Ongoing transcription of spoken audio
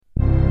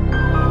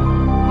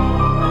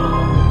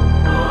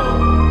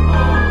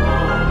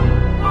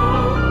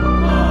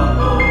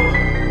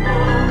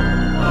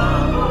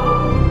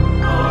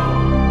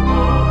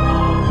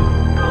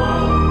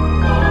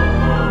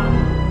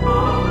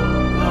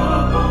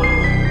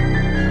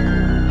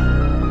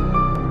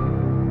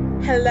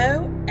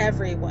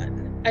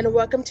and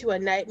welcome to A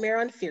Nightmare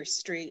on Fierce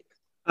Street,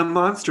 a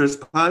monstrous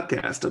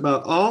podcast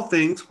about all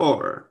things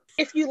horror.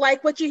 If you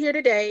like what you hear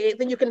today,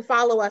 then you can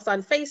follow us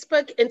on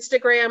Facebook,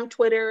 Instagram,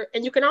 Twitter,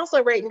 and you can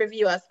also rate and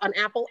review us on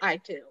Apple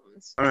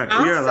iTunes. All right,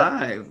 we are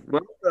live.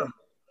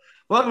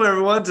 Welcome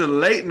everyone to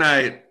late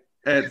night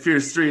at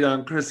Fierce Street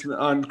on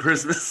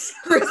Christmas.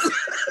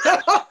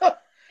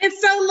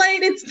 It's so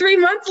late. It's 3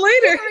 months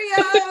later.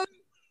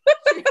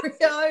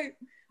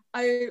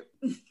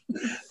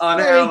 On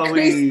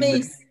Halloween.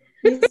 Christmas,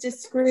 Mr.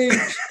 Scrooge.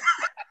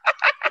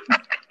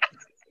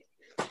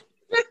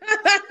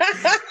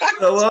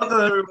 So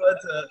welcome everyone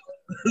to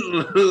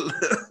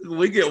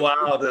we get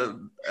wild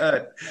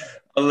at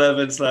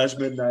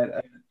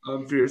 11/midnight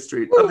on Fierce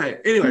Street. Okay,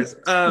 anyways,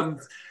 okay.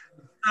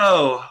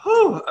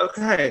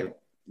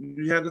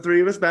 You have the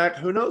three of us back.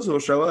 Who knows who'll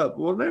show up?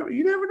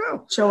 You never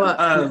know. Show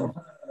up.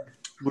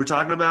 We're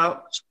talking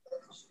about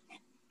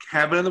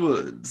Cabin in the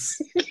Woods.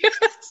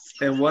 Yes.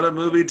 And what a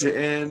movie to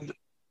end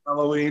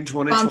Halloween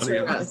 2020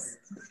 on.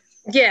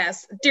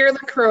 Yes, dear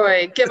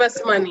LaCroix, give us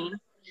money.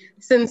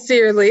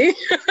 Sincerely.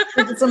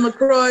 Some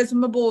LaCroix from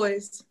my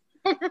boys.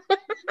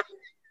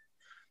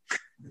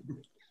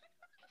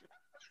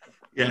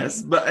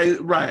 Yes, but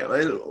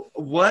right.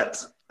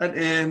 What an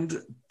end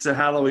to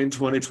Halloween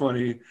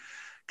 2020.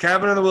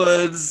 Cabin in the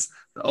Woods,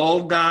 the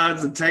old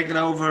gods have taken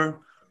over.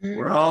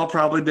 We're all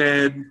probably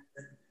dead.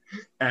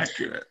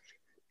 Accurate.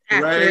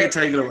 Ray,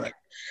 take it away.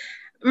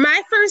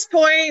 My first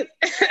point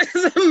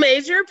is a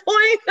major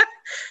point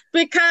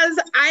because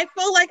I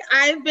feel like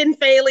I've been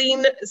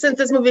failing since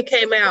this movie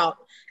came out.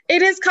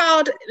 It is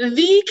called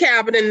The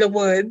Cabin in the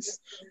Woods.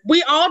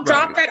 We all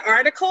drop that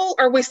article,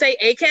 or we say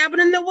A Cabin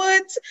in the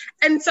Woods.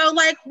 And so,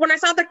 like, when I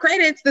saw the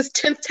credits this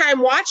 10th time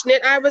watching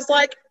it, I was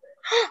like,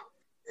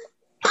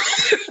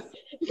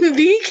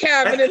 The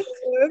Cabin in the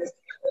Woods.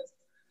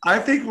 I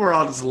think we're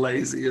all just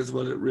lazy is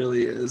what it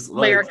really is.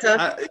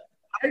 America.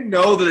 I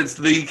know that it's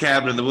The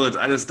Cabin in the Woods.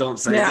 I just don't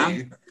say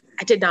the.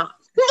 I did not.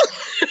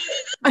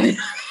 Wow.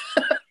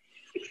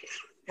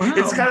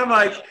 It's kind of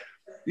like,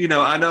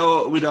 I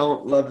know we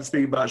don't love to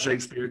speak about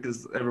Shakespeare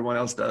because everyone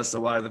else does,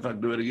 so why the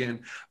fuck do it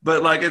again?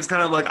 But like, it's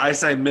kind of like I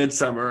say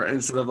Midsummer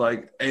instead of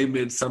like A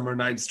Midsummer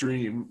Night's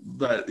Dream.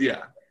 But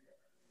yeah.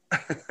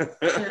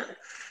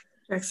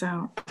 Checks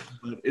out.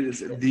 But it is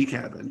The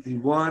Cabin, the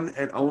one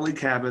and only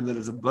cabin that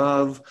is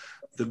above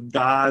the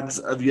gods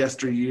of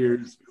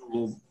yesteryears who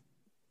will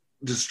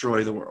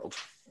destroy the world.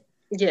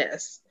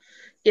 Yes.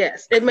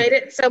 It made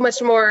it so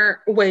much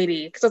more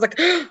weighty because I was like,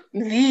 the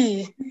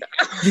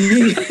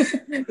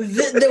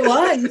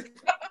one.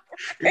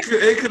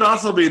 It could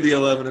also be the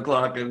 11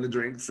 o'clock and the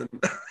drinks and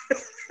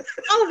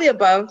all of the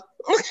above.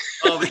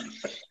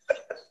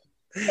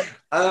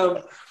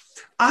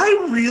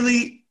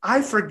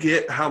 I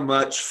forget how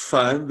much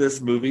fun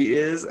this movie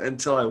is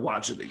until I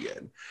watch it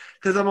again.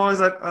 Because I'm always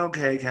like,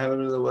 okay,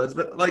 Cabin in the Woods.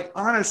 But like,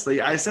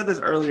 honestly, I said this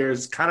earlier,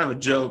 it's kind of a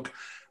joke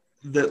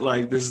that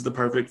like this is the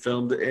perfect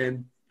film to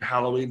end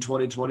Halloween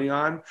 2020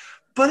 on.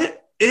 But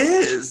it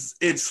is.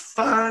 It's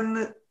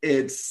fun.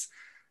 It's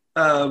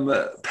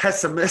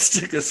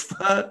pessimistic as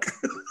fuck.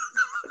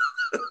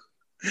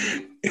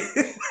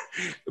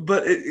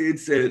 But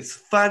it's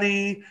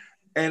funny.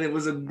 And it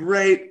was a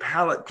great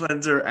palate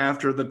cleanser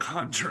after The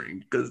Conjuring,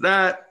 because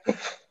that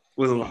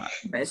was a lot.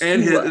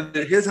 And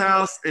his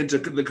house into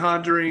The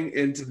Conjuring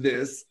into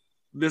this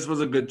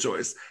was a good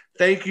choice.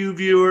 Thank you,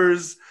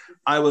 viewers.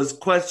 I was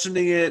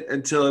questioning it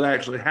until it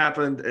actually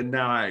happened, and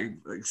now I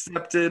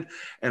accepted,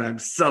 and I'm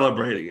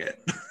celebrating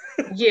it.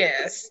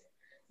 Yes.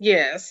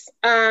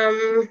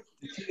 Tequila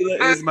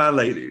is my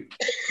lady.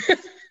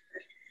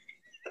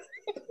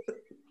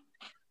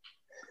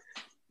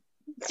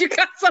 You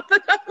got something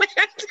up, man?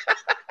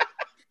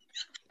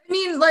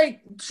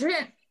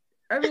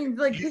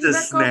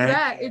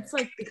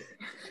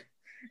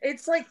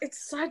 It's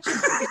such a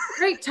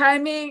great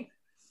timing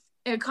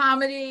and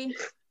comedy.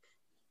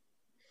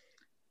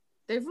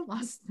 They've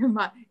lost their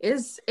mind.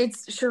 It's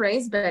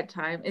Sheree's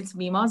bedtime. It's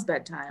Mima's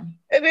bedtime.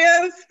 It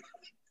is.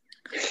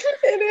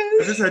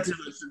 I just had too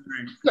much to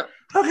drink. No.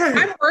 Okay.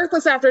 I'm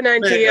worthless after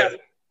 9 p.m.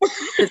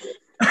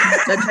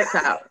 That checks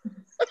out.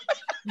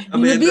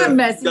 You'd be a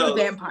messy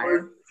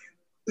vampire.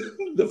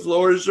 The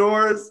floor is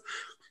yours.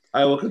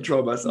 I will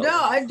control myself.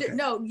 I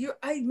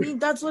mean,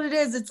 that's what it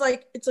is. It's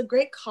like, it's a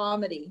great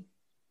comedy.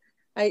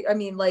 I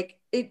mean, like,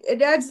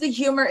 it adds the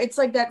humor. It's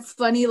like that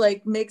funny,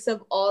 like, mix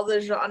of all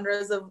the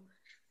genres of,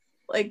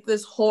 like,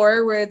 this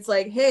horror where it's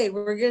like, hey,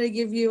 we're going to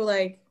give you,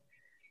 like,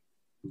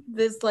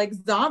 this, like,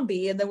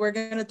 zombie, and then we're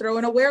going to throw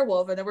in a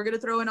werewolf, and then we're going to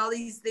throw in all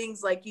these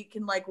things, like, you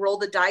can, like, roll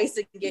the dice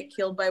and get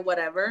killed by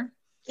whatever.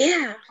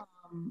 Yeah.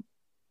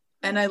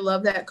 And I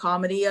love that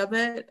comedy of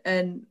it,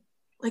 and,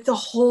 like, the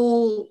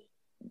whole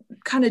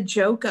kind of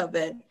joke of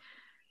it,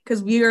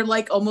 because we are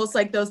like almost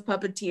like those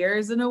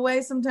puppeteers in a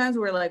way. Sometimes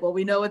we're like, well,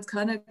 we know what's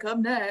gonna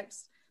come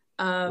next.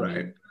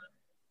 Right.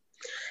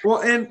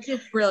 Well, and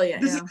it's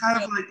brilliant. This is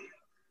kind of like,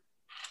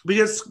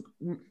 because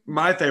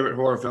my favorite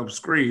horror film,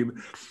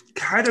 Scream,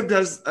 kind of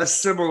does a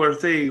similar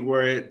thing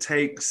where it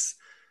takes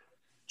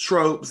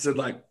tropes and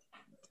like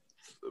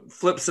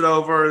flips it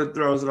over and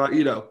throws it on,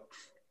 you know.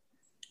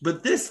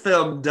 But this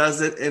film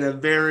does it in a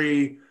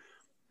very,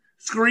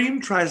 Scream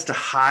tries to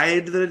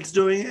hide that it's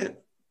doing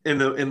it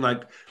in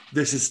like,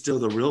 this is still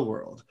the real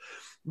world.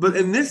 But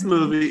in this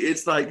movie,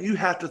 it's like you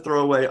have to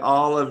throw away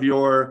all of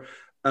your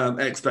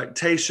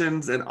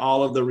expectations and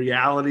all of the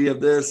reality of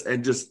this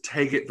and just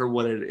take it for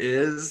what it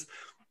is.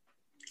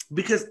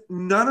 Because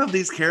none of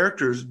these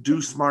characters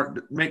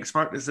make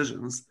smart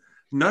decisions.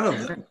 None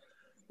of them.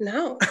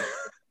 No.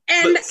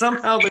 And but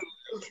somehow they...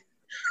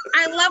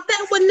 I love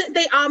that when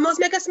they almost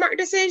make a smart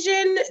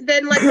decision,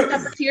 then like the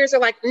puppeteers are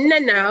like,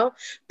 no.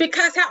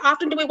 Because how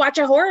often do we watch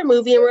a horror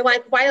movie and we're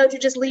like, why don't you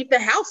just leave the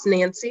house,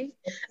 Nancy?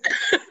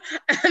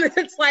 And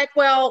it's like,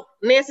 well,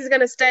 Nancy's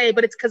going to stay,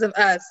 but it's because of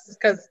us.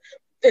 Because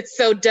it's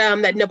so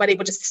dumb that nobody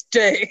would just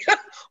stay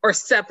or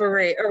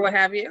separate or what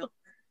have you.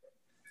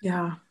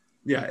 Yeah.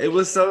 Yeah,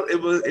 it's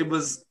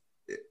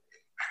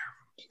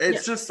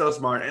just so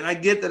smart. And I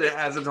get that it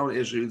has its own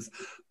issues,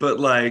 but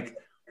like,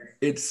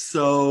 it's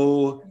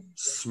so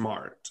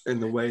smart in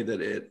the way that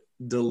it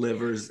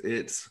delivers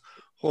its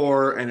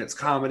horror and its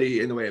comedy,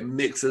 in the way it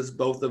mixes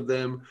both of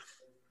them.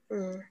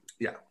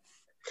 Yeah.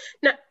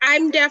 Now,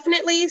 I'm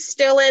definitely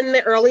still in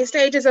the early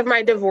stages of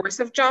my divorce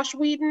of Joss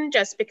Whedon,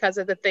 just because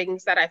of the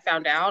things that I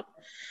found out.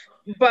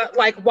 But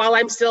like, while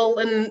I'm still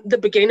in the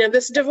beginning of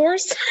this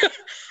divorce,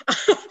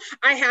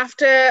 I have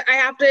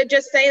to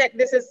just say that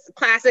this is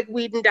classic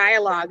Whedon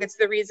dialogue. It's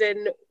the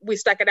reason we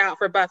stuck it out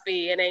for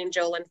Buffy and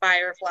Angel and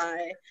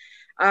Firefly.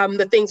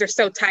 The things are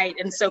so tight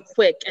and so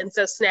quick and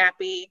so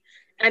snappy.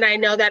 And I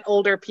know that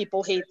older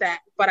people hate that,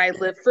 but I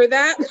live for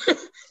that.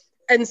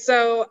 And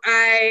so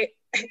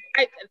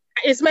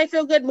it's my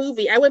feel-good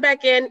movie. I went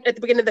back in at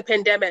the beginning of the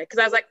pandemic because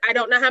I was like, I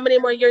don't know how many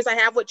more years I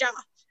have with Josh.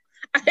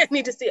 I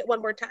need to see it one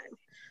more time.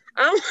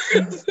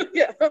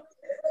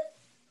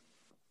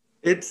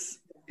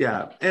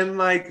 Yeah. And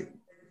like,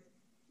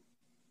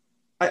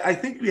 I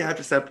think we have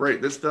to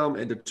separate this film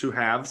into two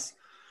halves,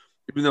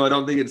 even though I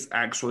don't think it's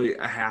actually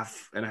a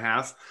half and a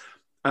half.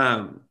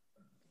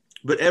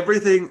 But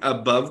everything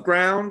above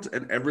ground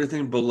and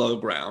everything below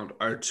ground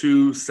are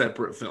two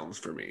separate films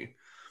for me.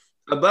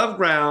 Above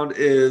ground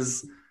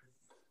is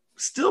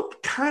still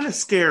kind of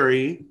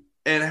scary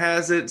and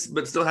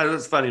but still has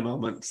its funny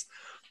moments.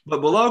 But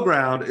below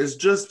ground is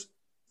just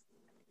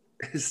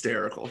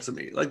hysterical to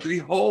me. Like the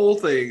whole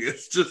thing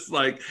is just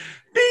like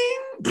ding,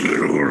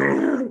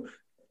 brrr,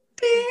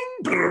 ding,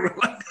 brrr.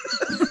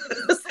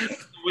 The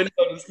window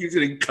just keeps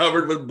getting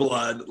covered with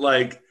blood,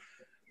 like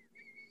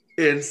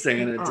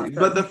insanity. Awesome.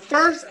 But the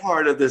first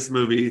part of this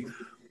movie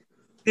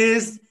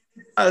is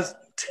a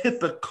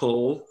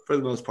typical, for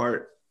the most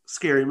part,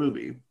 scary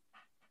movie.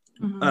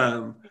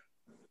 But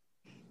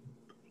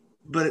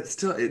it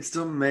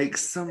still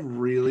makes some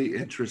really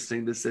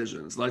interesting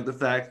decisions, like the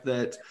fact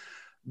that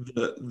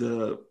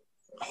the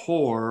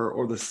whore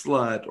or the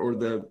slut or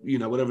the, you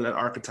know, whatever that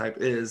archetype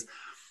is,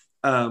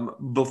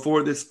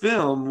 before this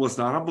film was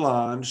not a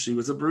blonde, she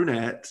was a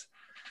brunette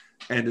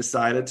and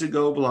decided to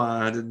go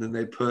blonde, and then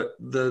they put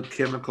the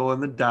chemical in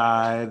the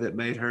dye that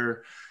made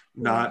her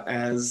not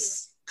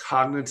as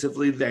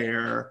cognitively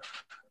there.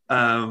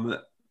 Even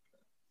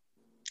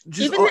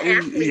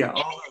the athlete.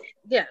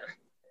 Yeah.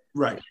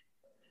 Right.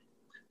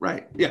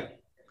 Yeah.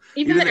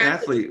 Even the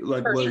athlete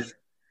like was,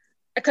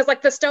 because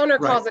like the stoner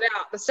calls it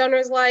out. The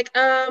stoner's like,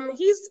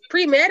 he's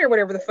pre-med or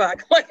whatever the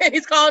fuck. Like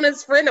he's calling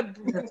his friend a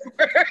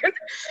bird.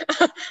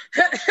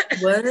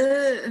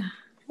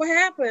 What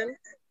happened?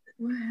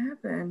 What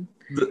happened?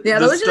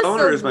 The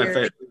stoner is my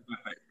favorite.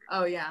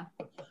 Oh yeah.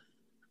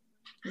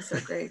 He's so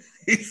great.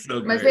 He's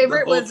so great. My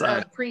favorite was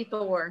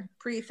pre-Thor.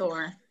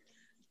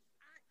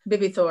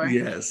 Baby Thor.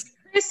 Yes.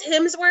 Chris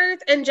Hemsworth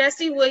and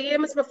Jesse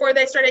Williams, before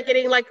they started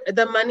getting like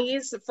the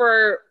monies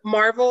for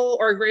Marvel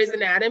or Grey's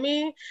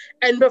Anatomy,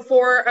 and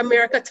before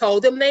America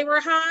told them they were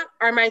hot,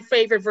 are my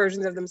favorite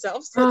versions of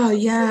themselves. Oh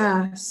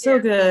yeah, so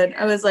good.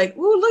 I was like,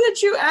 "Ooh, look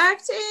at you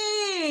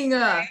acting,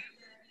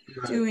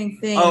 doing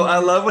things." Oh, I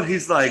love when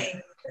he's like,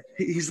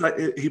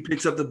 he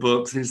picks up the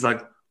books and he's like,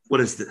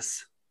 "What is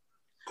this?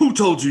 Who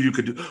told you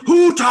could do?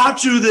 Who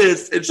taught you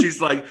this?" And she's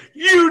like,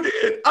 "You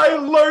did. I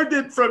learned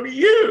it from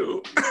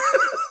you."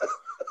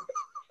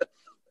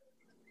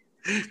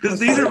 Because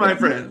these are my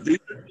friends. These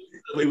are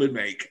things that we would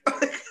make.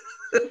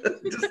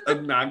 Just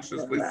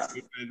obnoxiously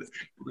stupid,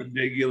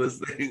 ridiculous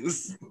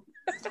things.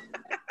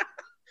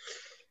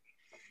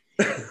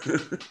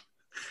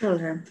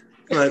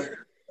 But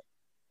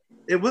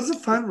it was a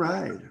fun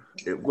ride.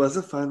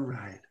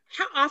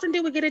 How often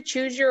do we get to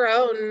choose your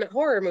own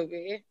horror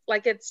movie?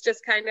 Like, it's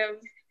just kind of,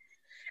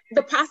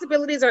 the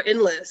possibilities are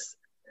endless.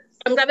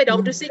 I'm glad they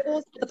don't do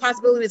sequels, but the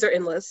possibilities are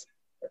endless.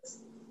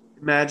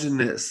 Imagine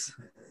this.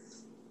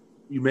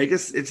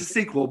 It's a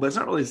sequel, but it's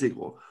not really a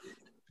sequel.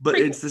 But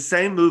it's the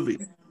same movie.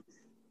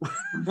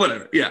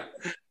 Whatever, yeah.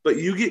 But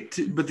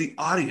but the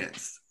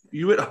audience,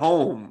 you at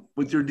home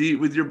with your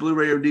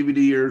Blu-ray or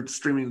DVD or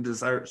streaming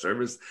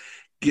service,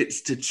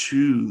 gets to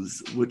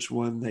choose which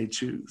one they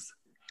choose.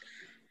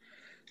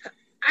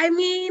 I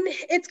mean,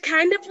 it's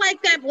kind of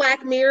like that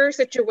Black Mirror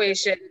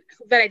situation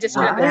that I just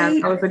Yeah,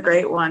 that was a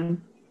great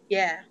one.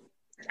 Yeah,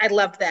 I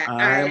loved that.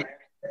 I'm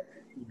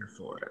here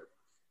for it.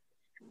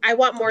 I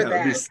want more of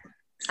that.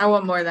 I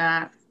want more of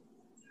that.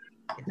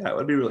 That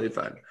would be really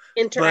fun.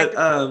 Interactive.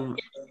 But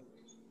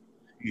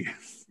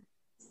yes.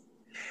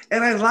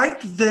 And I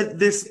liked that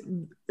this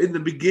in the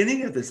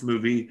beginning of this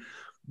movie,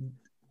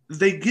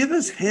 they give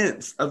us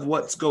hints of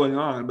what's going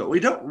on, but we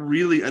don't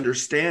really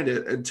understand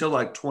it until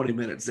like 20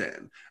 minutes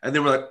in. And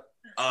then we're like,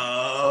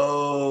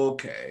 oh,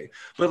 okay.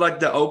 But like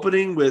the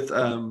opening with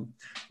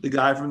the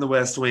guy from the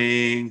West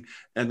Wing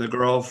and the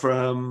girl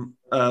from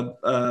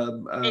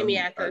Amy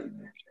Acker.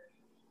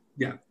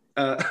 Yeah.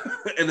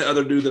 And the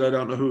other dude that I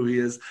don't know who he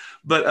is.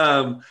 But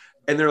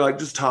and they're like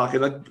just talking,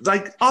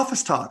 like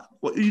office talk.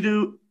 What you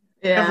do?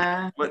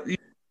 Yeah.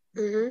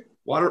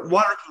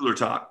 Water cooler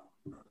talk.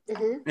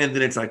 Mm-hmm. And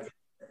then it's like,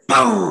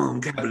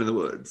 boom, Cabin in the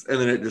Woods. And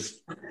then it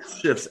just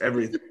shifts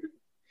everything.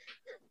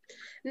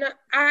 No,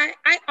 I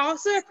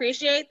also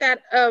appreciate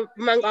that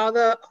among all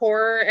the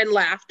horror and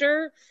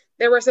laughter,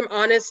 there were some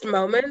honest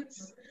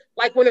moments.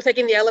 Like when they're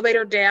taking the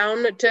elevator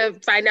down to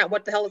find out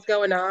what the hell is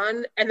going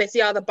on, and they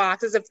see all the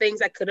boxes of things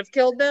that could have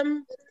killed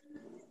them.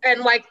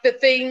 And like the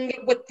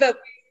thing with the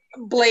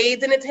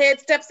blades in its head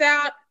steps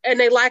out, and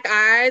they lock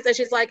eyes, and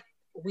she's like,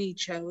 we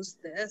chose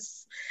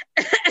this.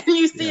 And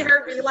you see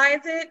her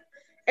realize it,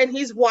 and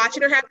he's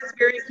watching her have this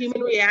very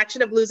human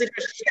reaction of losing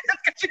her shit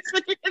because she's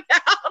figuring it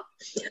out.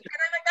 And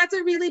I'm like, that's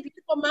a really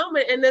beautiful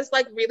moment in this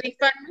like really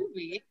fun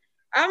movie.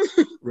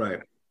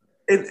 Right.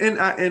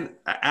 And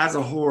as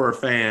a horror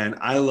fan,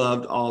 I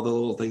loved all the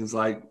little things.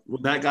 Like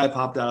when that guy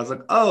popped out, I was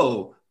like,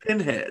 oh,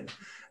 Pinhead.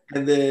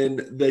 And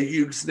then the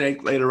huge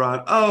snake later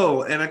on,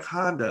 oh,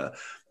 Anaconda.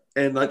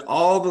 And like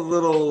all the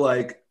little,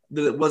 like,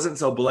 that it wasn't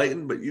so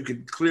blatant, but you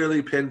could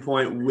clearly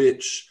pinpoint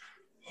which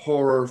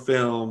horror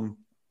film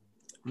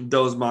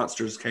those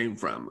monsters came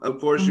from. Of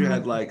course, you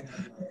had like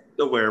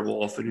the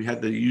werewolf and you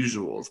had the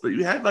usuals, but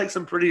you had like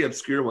some pretty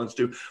obscure ones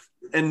too.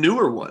 And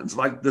newer ones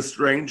like The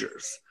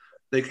Strangers.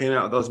 They came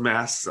out with those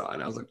masks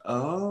on. I was like,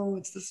 oh,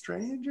 it's The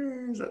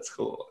Strangers. That's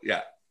cool.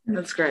 Yeah.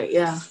 That's great.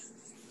 Yeah.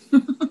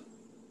 The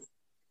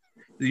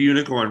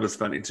unicorn was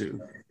funny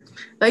too.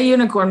 That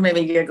unicorn made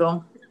me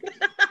giggle.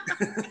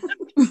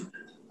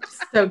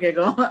 So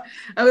giggle.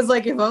 I was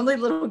like, if only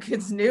little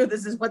kids knew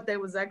this is what they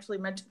was actually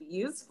meant to be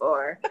used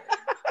for.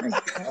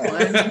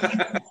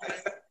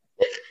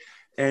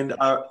 And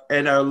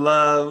our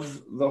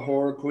love, the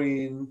horror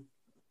queen,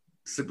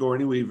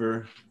 Sigourney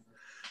Weaver.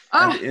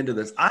 At the end of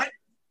this,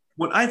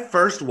 when I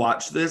first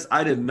watched this,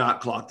 I did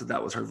not clock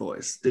that was her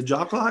voice. Did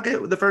y'all clock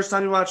it the first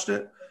time you watched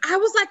it? I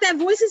was like, that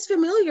voice is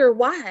familiar.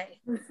 Why?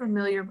 It's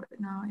familiar, but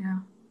no, yeah.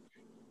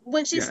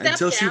 When she stepped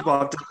until she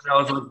walked up,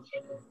 I was like,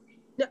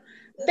 no,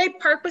 they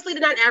purposely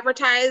did not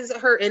advertise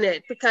her in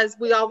it because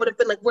we all would have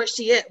been like, where's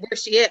she at?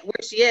 Where's she at?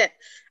 Where's she at?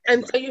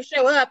 And so you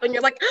show up and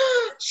you're like,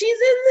 oh, she's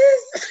in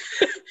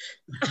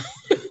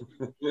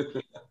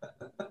this.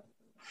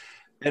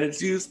 And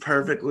it's used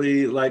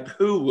perfectly. Like,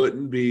 who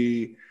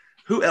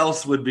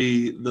else would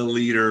be the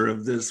leader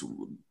of this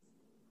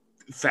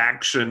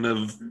faction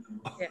of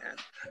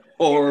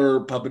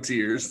horror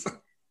puppeteers?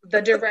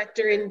 The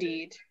director,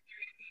 indeed.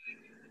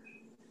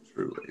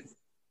 Truly.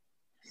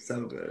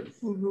 So good.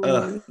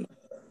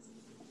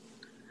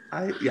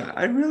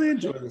 I really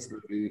enjoy this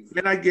movie.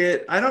 And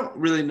I don't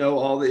really know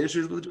all the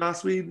issues with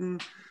Joss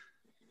Whedon,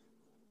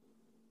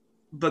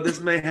 but this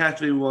may have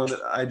to be one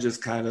that I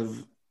just kind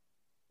of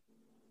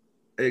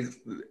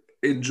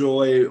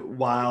enjoy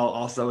while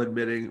also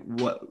admitting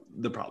what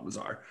the problems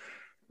are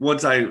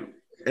once I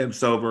am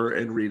sober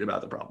and read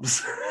about the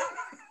problems.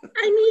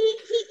 I mean,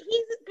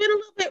 he's been a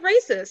little bit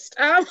racist.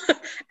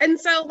 And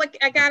so like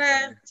I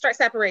gotta start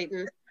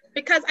separating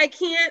because I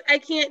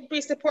can't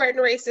be supporting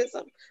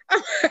racism.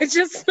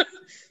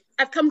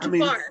 I've come too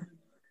far.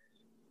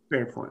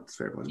 Fair points.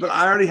 But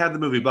I already had the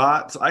movie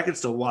bought, so I could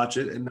still watch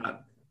it and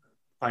not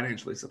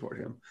financially support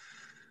him.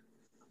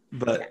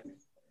 But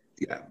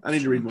yeah, I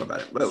need to read more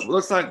about it. But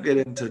let's not get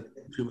into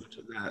too much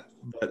of that.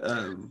 But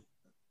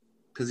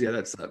because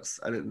that sucks.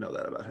 I didn't know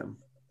that about him.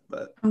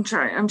 But I'm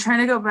trying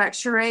to go back.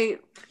 Sheree,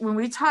 when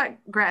we taught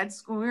grad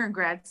school, we were in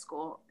grad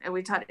school and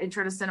we taught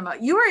Intro to Cinema.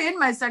 You were in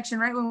my section,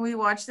 right, when we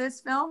watched this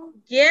film?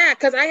 Yeah,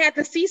 because I had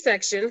the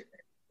C-section.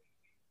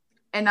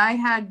 And I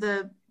had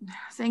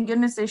thank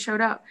goodness they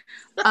showed up.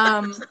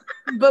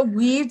 But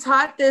we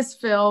taught this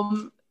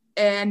film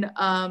and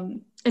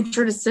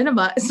Intro to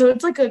Cinema. So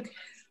it's like a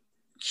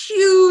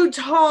huge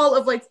hall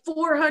of like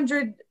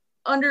 400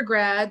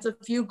 undergrads, a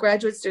few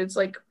graduate students.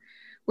 Like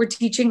we're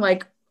teaching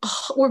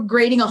we're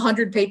grading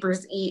 100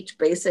 papers each,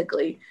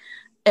 basically.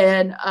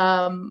 And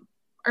I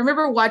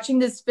remember watching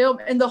this film,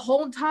 and the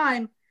whole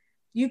time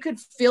you could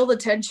feel the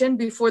tension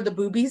before the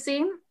booby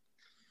scene.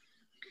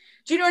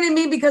 Do you know what I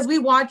mean? Because we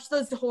watch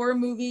those horror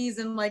movies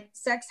and like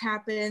sex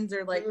happens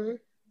or like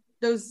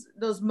those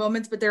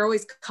moments, but they're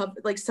always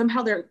covered. Like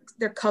somehow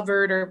they're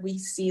covered, or we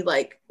see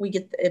we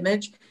get the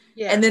image.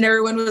 Yeah. And then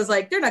everyone was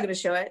like, they're not going to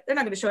show it. They're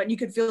not going to show it. And you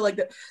could feel like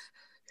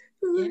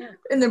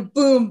and then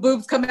boom,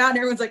 boobs come out and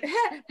everyone's like,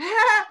 ha,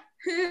 ha.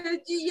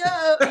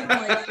 Didn't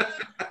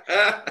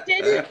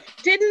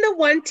the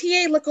one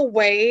TA look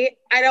away?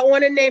 I don't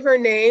want to name her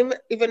name,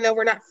 even though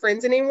we're not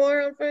friends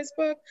anymore on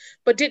Facebook.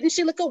 But didn't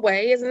she look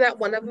away? Isn't that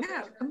one of them?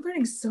 Yeah, I'm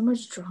getting so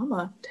much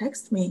drama.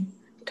 Text me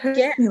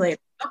later.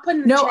 I'll put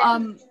in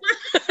the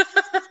chat.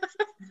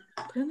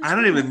 I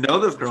don't even know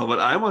this girl, but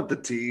I want the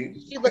tea.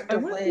 She looked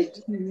away.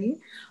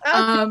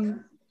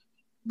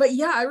 But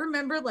yeah, I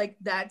remember like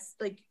that's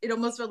like it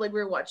almost felt like we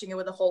were watching it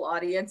with a whole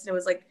audience, and it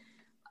was like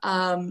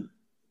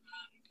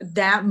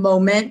that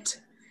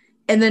moment,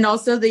 and then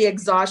also the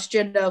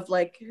exhaustion of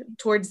like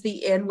towards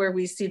the end where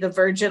we see the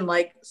Virgin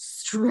like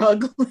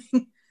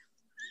struggling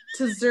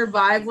to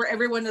survive, where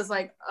everyone is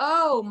like,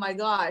 oh my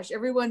gosh,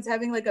 everyone's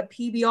having like a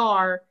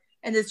PBR,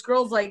 and this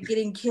girl's like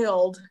getting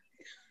killed.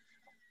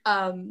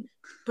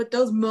 But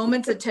those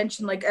moments of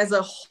tension, like as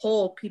a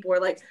whole, people were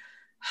like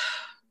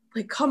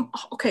come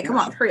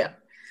on, hurry up.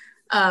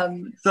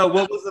 So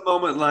what was the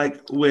moment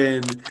like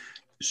when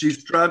she's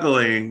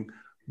struggling,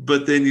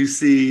 but then you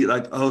see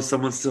like, oh,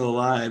 someone's still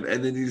alive,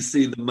 and then you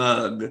see the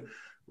mug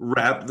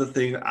wrap the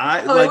thing.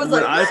 I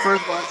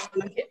first watched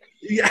it,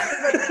 yeah.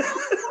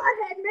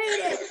 I had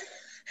made it.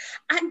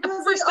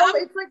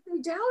 It's like they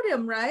doubt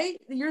him,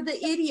 right? You're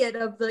the idiot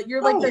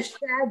you're like the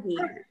Shaggy.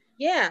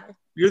 Yeah.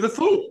 You're the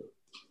fool.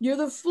 You're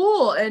the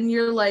fool, and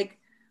you're like,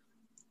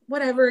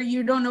 whatever,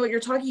 you don't know what you're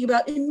talking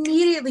about.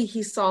 Immediately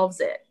he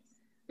solves it.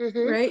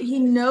 Right? He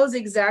knows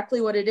exactly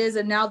what it is,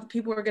 and now the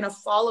people are going to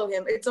follow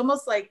him. It's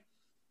almost like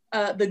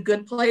The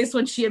Good Place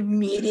when she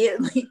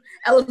immediately,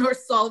 Eleanor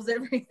solves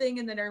everything,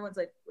 and then everyone's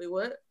like, wait,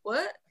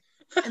 what?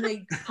 And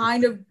they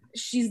kind of,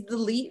 she's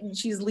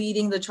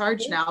leading the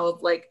charge now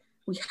of like,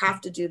 we have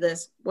to do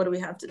this. What do we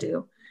have to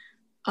do?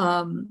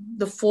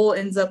 The fool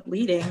ends up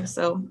leading,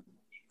 so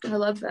I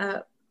love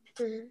that.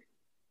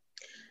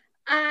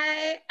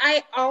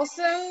 I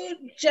also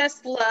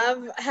just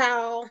love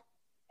how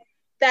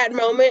that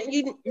moment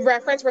you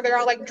reference where they're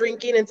all like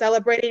drinking and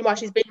celebrating while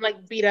she's being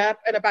like beat up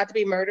and about to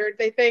be murdered,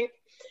 they think,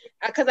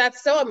 because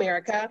that's so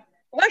America.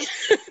 Like,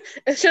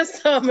 it's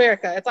just so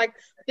America. It's like,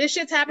 this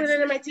shit's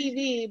happening on my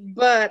TV,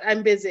 but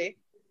I'm busy.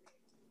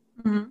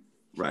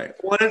 Right.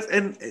 Well,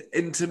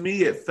 and to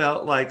me, it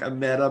felt like a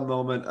meta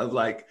moment of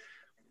like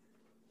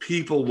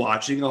people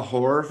watching a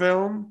horror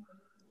film.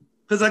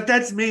 Because like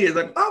that's me. It's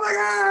like, oh my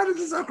God,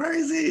 this is so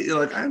crazy. You're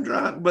like, I'm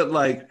drunk.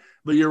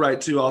 But you're right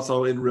too,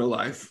 also in real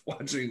life,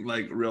 watching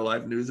like real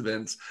life news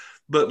events.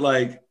 But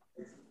like,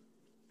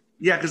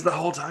 yeah, because the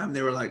whole time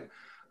they were like,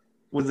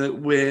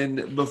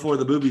 when before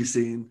the booby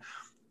scene,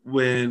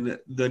 when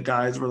the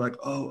guys were like,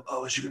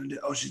 oh, is she gonna do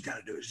it? Oh, she's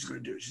gotta do it. She's gonna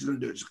do it. She's gonna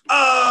do it.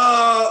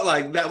 Oh,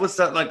 like that was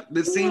stuff like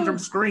this scene from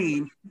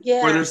Scream,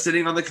 where they're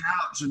sitting on the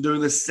couch and doing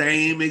the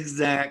same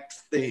exact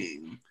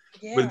thing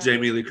with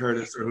Jamie Lee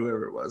Curtis or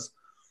whoever it was.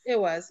 It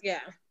was, yeah.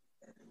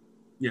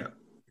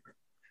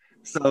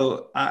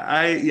 So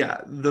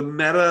the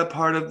meta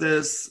part of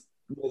this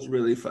was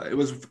really fun.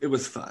 It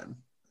was fun.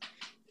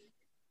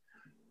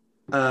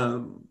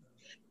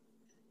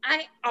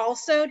 I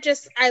also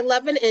I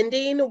love an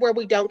ending where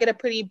we don't get a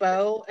pretty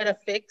bow and a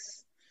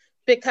fix,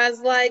 because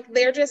like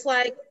they're just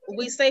like,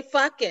 we say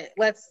fuck it,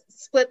 let's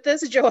split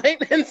this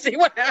joint and see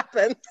what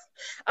happens.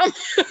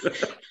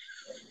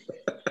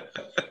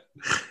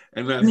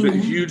 And that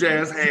huge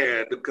ass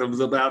hand comes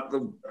up out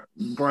the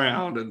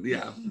ground, and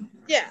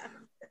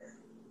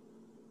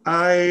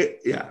I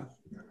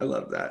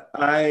love that.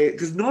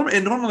 Because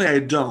normally I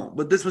don't,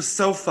 but this was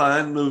so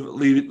fun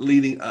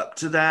leading up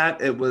to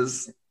that. It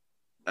was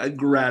a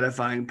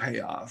gratifying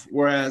payoff.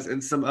 Whereas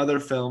in some other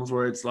films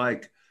where it's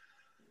like,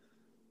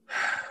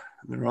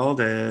 they're all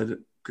dead.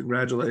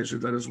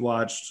 Congratulations, I just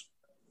watched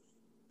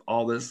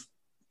all this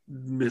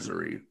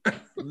misery.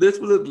 This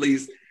was at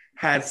least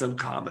had some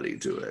comedy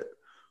to it.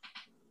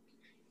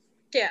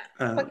 Yeah,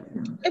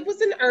 it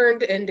was an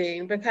earned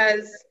ending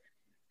because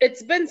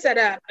it's been set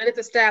up and it's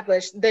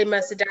established they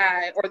must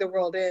die or the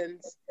world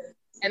ends.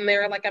 And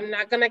they're like, I'm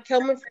not going to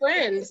kill my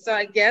friend, so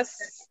I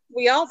guess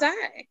we all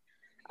die.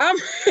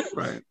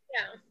 Right.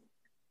 Yeah.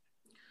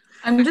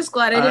 I'm just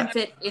glad I didn't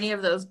fit any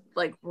of those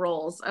like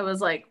roles. I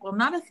was like, well, I'm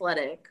not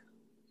athletic.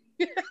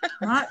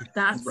 Not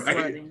that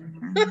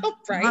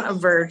slutty. Right. Not a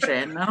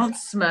virgin. I don't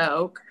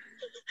smoke.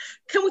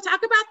 Can we talk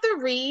about the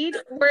read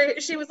where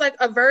she was like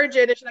a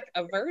virgin, and she's like,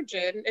 a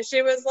virgin, and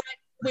she was like,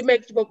 we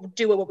make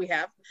do what we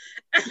have.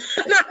 And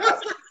I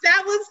was like,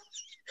 that was,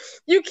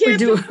 you can't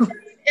do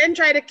and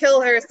try to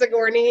kill her,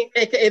 Sigourney,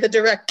 aka the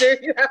director.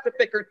 You have to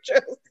pick her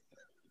chose.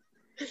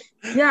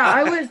 Yeah,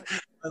 I was,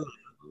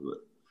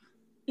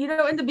 you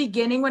know, in the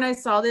beginning when I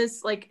saw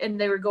this, like,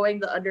 and they were going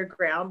the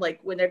underground,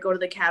 like when they go to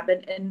the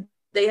cabin and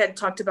they had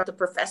talked about the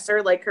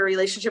professor, like her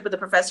relationship with the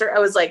professor, I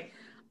was like,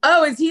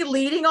 oh, is he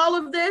leading all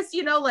of this?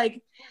 You know,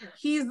 like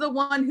he's the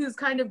one who's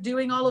kind of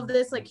doing all of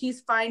this. Like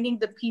he's finding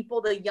the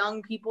people, the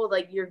young people,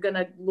 like you're going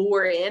to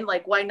lure in.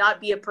 Like, why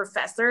not be a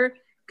professor?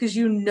 Because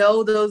you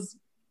know those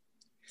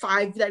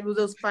five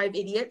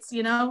idiots,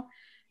 you know?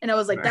 And I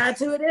was like, that's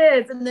who it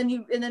is. And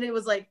then it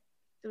was like,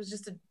 it was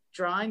just a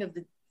drawing of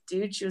the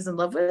dude she was in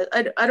love with.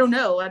 I don't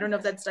know. I don't know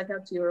if that stuck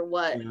out to you or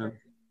what. Yeah.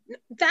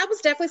 That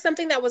was definitely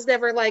something that was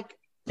never like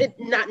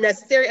not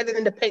necessary, other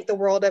than to paint the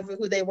world of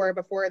who they were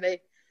before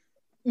they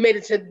made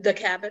it to the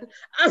cabin.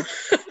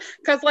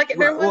 Because like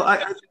there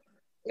was.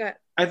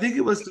 I think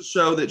it was to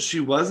show that she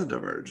wasn't a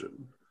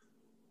virgin.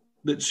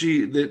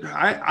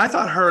 I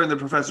thought her and the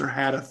professor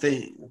had a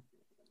thing.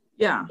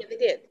 Yeah, they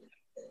did.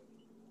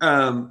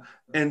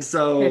 And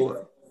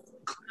so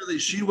clearly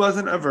she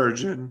wasn't a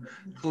virgin.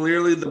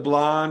 Clearly the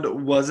blonde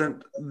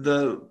wasn't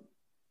the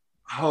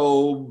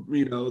hoe,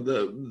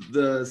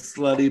 the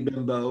slutty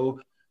bimbo.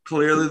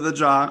 Clearly the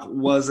jock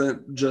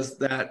wasn't just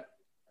that.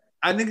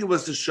 I think it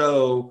was to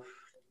show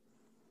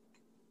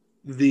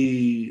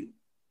that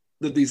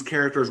these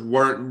characters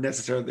weren't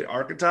necessarily the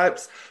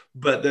archetypes,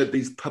 but that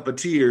these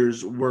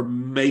puppeteers were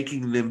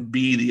making them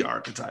be the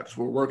archetypes.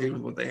 We're working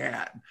with what they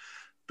had,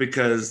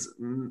 because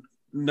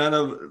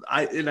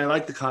I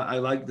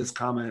like this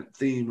comment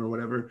theme or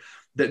whatever,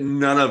 that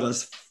none of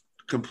us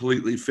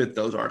completely fit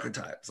those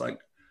archetypes. Like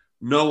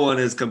no one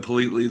is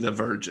completely the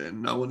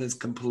virgin. No one is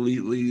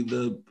completely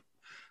the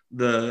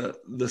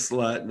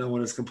slut. No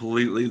one is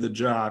completely the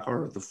jock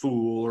or the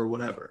fool or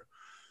whatever.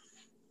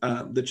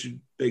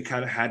 They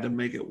kind of had to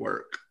make it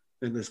work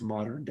in this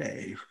modern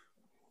day.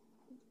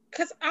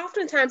 Because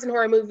oftentimes in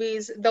horror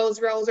movies,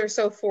 those roles are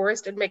so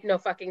forced and make no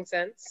fucking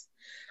sense.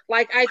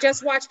 Like, I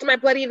just watched My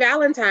Bloody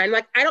Valentine.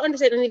 Like, I don't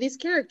understand any of these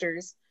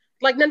characters.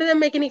 Like, none of them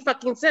make any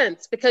fucking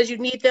sense, because you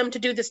need them to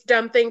do this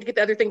dumb thing to get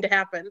the other thing to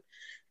happen.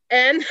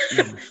 And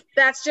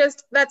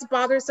that's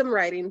bothersome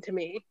writing to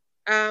me.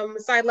 So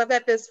I love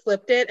that this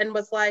flipped it and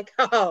was like,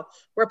 oh,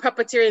 we're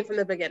puppeteering from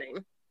the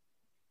beginning.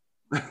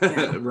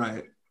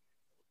 Right.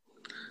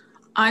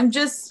 I'm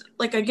just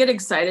like, I get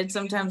excited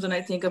sometimes when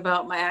I think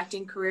about my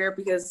acting career,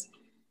 because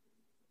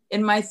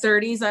in my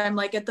 30s, I'm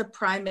like at the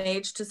prime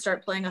age to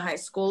start playing a high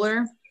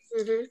schooler.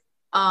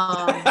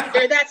 Mm-hmm.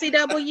 Hear that,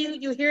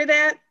 CW? You hear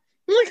that?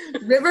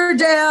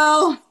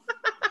 Riverdale.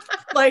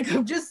 Like,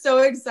 I'm just so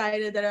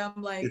excited that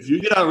I'm like, if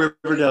you get on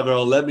Riverdale,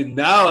 girl, let me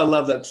know. I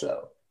love that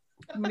show.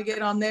 I'm gonna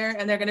get on there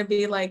and they're gonna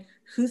be like,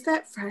 who's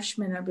that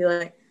freshman? I'll be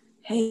like,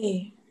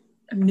 hey,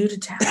 I'm new to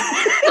town.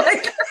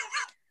 Like,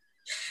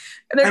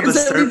 and they're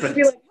gonna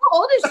be like, how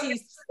old is she?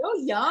 So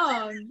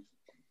young.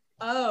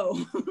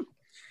 Oh,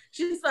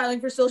 she's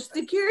filing for Social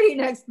Security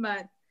next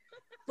month.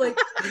 Like,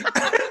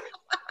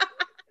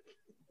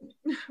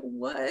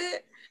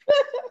 what?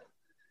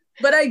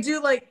 But I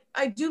do like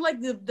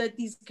that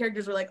these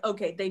characters were like,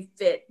 okay, they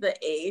fit the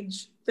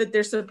age that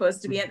they're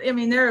supposed to be in. I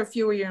mean, there are a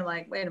few where you're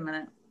like, wait a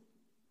minute,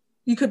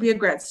 you could be a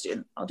grad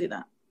student. I'll do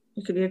that.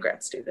 You could be a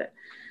grad student.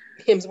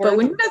 But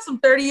when you got some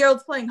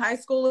 30-year-olds playing high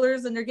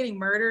schoolers and they're getting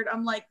murdered,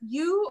 I'm like,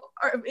 you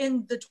are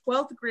in the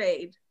 12th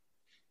grade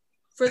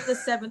for the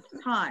 7th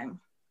time.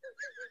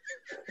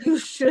 You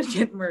should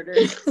get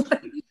murdered.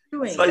 What are you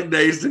doing? It's like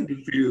Dazed and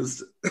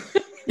Confused.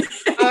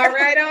 All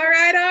right. How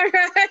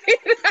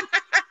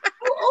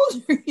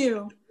old are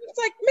you? It's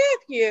like,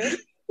 Matthew,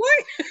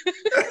 what?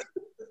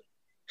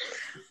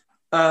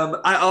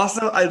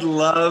 I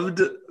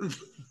loved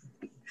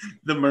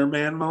the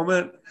merman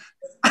moment.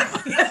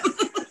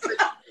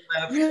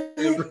 Every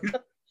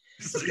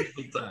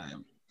single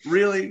time.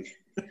 Really?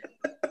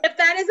 If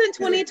that isn't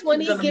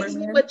 2020 gives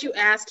me what you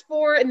asked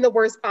for in the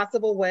worst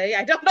possible way,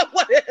 I don't know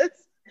what is.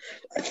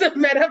 It's a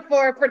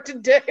metaphor for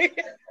today.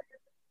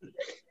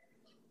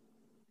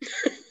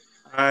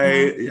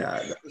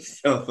 That was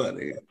so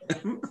funny.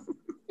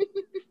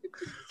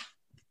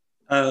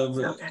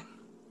 Okay.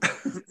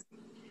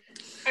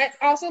 I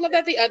also love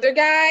that the other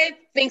guy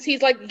thinks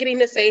he's like getting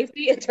to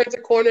safety and turns a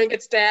corner and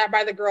gets stabbed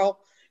by the girl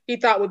he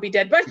thought would be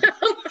dead by now.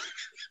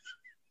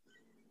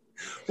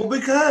 Well,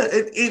 because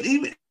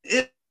even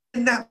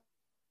in that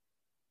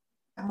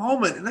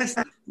moment, and I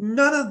said,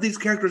 none of these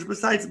characters,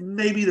 besides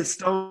maybe the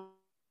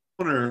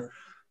stoner,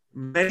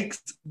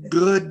 makes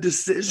good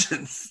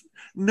decisions.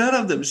 None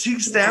of them. She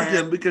stabbed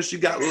him because she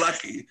got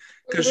lucky,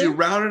 because she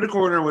rounded a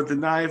corner with the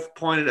knife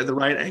pointed at the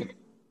right angle.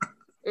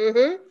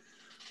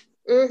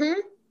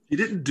 He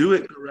didn't do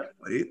it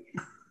correctly.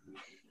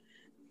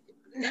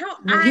 No,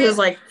 he was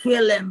like,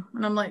 kill him.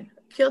 And I'm like,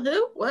 kill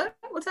who? What?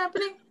 What's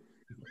happening?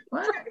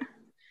 What?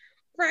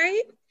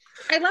 Right?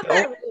 I love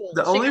that rule.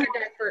 The only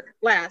for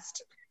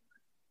last.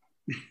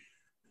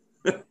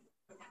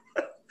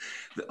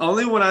 The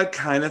only one I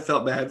kind of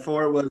felt bad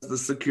for was the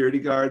security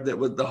guard that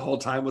was the whole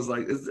time was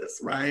like, is this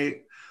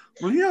right?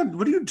 What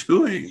are you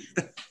doing?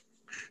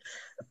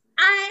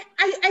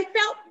 I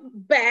felt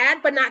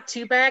bad, but not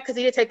too bad, because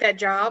he did take that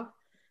job.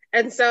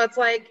 And so it's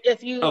like,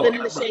 if you in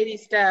the shady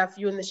stuff,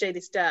 you in the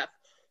shady stuff.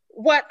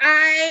 What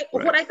I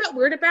felt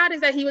weird about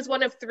is that he was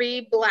one of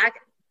 3 Black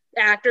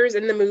actors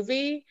in the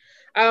movie.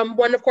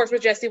 One, of course,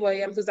 was Jesse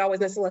Williams, who's always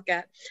nice to look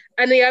at.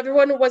 And the other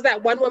one was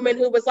that one woman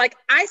who was like,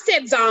 I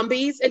said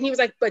zombies. And he was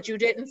like, but you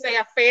didn't say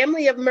a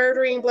family of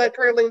murdering,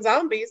 blood-curdling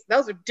zombies.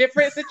 Those are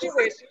different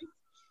situations.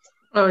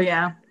 Oh,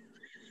 yeah.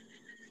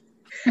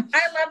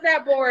 I love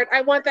that board.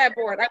 I want that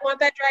board. I want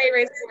that dry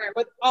erase board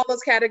with all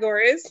those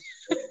categories.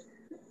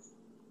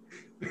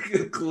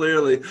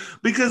 Clearly,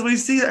 because we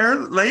see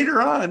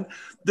later on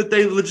that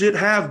they legit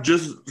have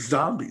just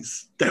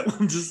zombies. That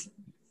one just.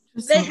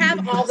 They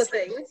have all the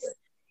things.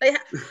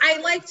 I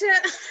like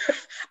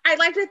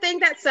to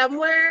think that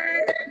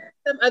somewhere,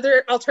 some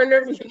other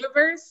alternative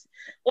universe,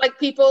 like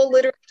people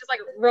literally just like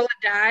roll a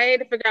die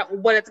to figure out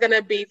what it's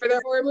gonna be for their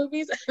horror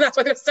movies. And that's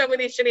why there's so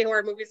many shitty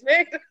horror movies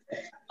made.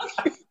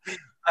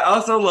 I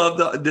also love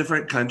the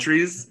different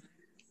countries.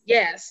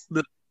 Yes.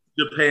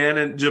 Japan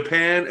and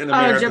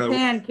America. Oh,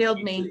 Japan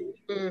killed me.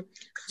 Mm.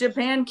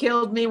 Japan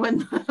killed me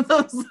when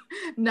those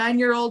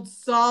 9-year-olds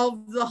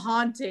solved the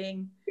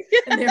haunting.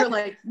 And they were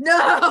like,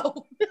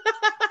 no.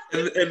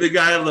 And the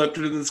guy looked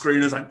at the screen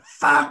and was like,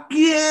 fuck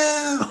you.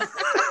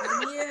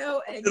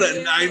 And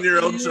that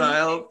 9-year-old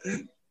child.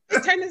 They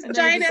turned this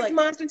giant ass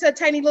monster into a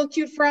tiny little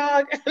cute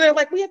frog. And they're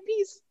like, we have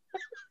peace.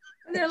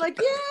 And they're like,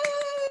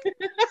 yay.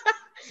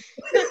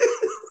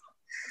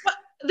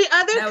 The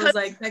other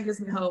that gives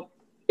me hope.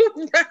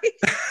 Right?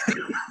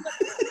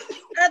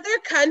 Other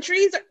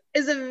countries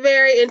is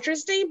very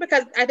interesting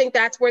because I think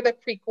that's where the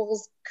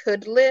prequels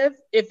could live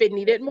if it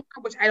needed more,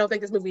 which I don't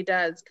think this movie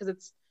does because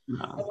it's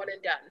a one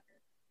and done.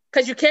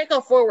 Because you can't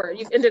go forward.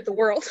 You've ended the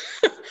world.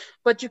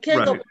 But you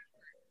can't go.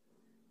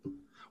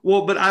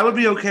 Well, but I would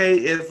be okay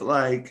if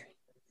like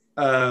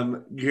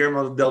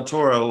Guillermo del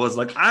Toro was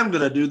like, I'm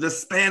going to do the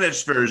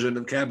Spanish version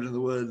of Cabin in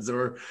the Woods,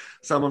 or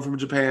someone from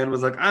Japan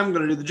was like, I'm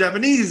going to do the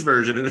Japanese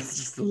version, and it's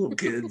just the little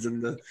kids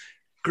and the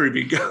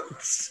creepy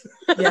ghosts.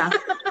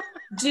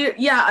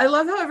 Yeah, I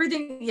love how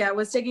everything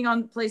was taking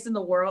on place in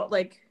the world.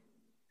 Like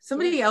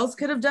somebody else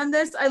could have done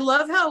this. I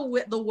love how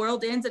the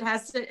world ends. It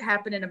has to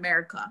happen in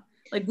America.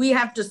 Like we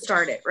have to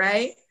start it,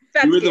 right?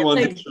 You were the one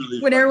like,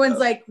 when everyone's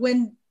like,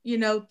 when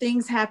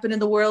things happen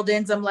and the world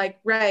ends, I'm like,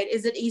 right,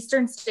 is it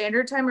Eastern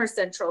Standard Time or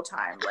Central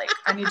Time? Like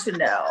I need to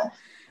know.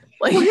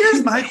 Like, well,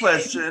 here's my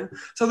question.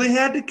 So they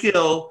had to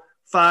kill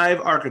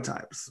 5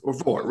 archetypes, or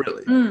 4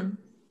 really.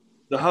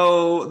 The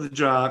hoe, the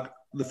jock,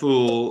 the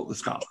fool, the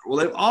scholar. Well,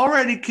 they've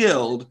already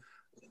killed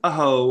a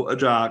hoe, a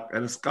jock,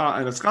 and a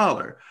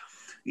scholar.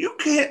 You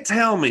can't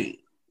tell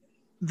me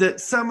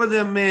that some of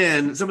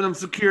them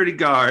security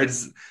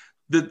guards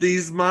that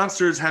these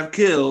monsters have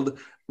killed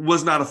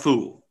was not a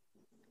fool.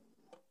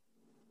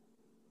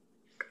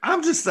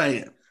 I'm just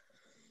saying.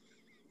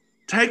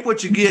 Take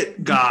what you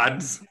get,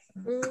 gods.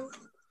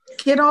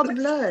 Get all the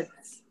blood.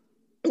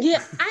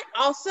 Yeah, I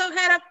also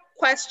had a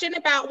question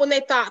about when they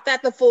thought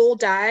that the fool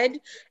died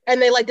and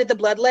they like did the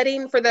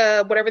bloodletting for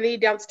the whatever they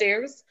need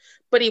downstairs,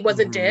 but he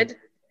wasn't dead.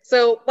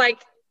 So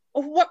like,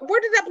 where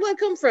did that blood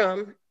come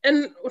from?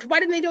 And why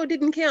didn't they know it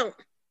didn't count?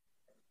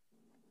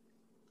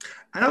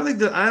 I don't think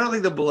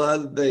the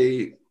blood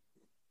they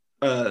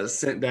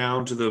sent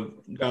down to the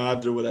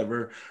gods or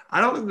whatever,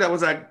 I don't think that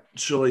was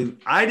actually,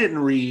 I didn't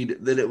read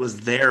that it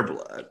was their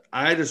blood.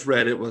 I just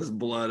read it was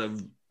blood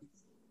of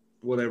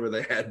whatever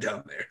they had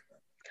down there.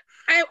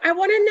 I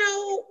want to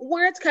know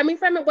where it's coming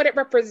from and what it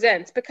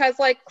represents, because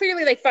like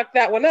clearly they fucked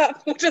that one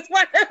up, which is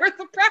why they were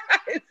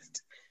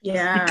surprised.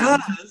 Yeah.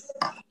 Because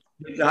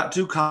they got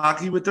too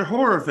cocky with their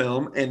horror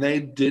film and they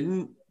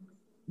didn't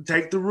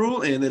take the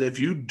rule in that if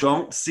you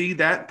don't see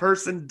that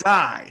person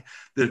die,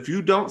 that if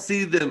you don't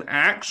see them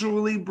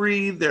actually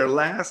breathe their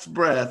last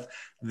breath,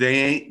 they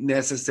ain't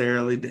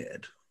necessarily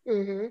dead.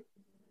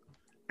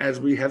 As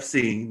we have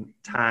seen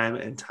time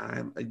and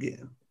time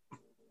again.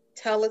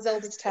 Tell as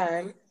old as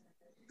time.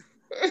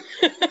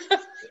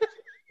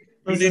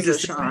 You need to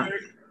shot.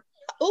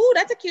 Oh,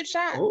 that's a cute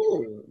shot.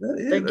 Oh, that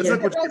is. That's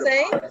like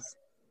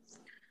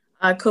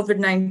Rose.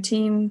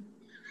 COVID-19.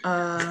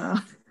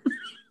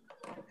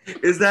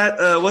 Is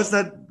that what's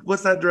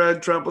that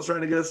drug Trump was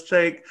trying to get us to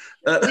take?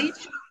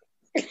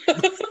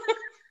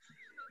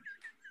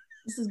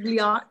 This is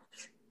Bliat.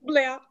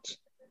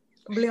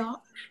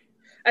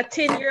 A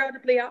 10-year-old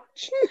Bliat.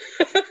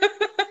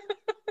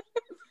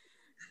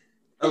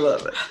 I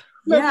love it.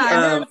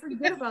 Yeah, I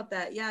forget about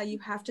that. Yeah, you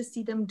have to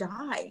see them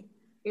die.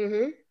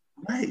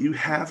 Right, you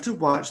have to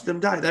watch them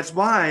die. That's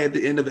why at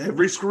the end of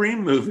every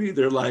Scream movie,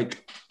 they're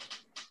like,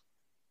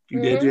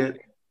 "You dead yet?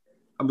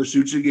 I'm gonna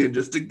shoot you again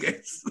just in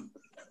case."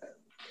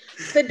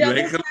 The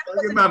double tap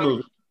in my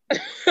movie.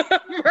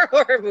 For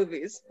horror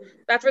movies.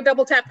 That's where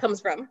double tap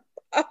comes from.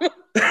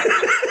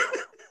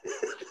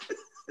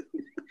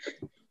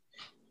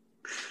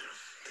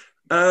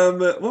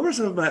 What were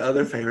some of my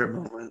other favorite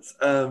moments?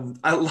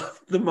 I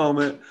loved the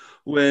moment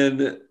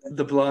when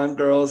the blonde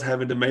girl is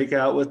having to make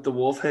out with the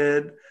wolf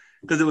head,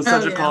 because it was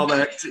such a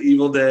callback to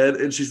Evil Dead,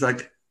 and she's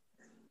like,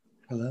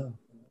 "Hello."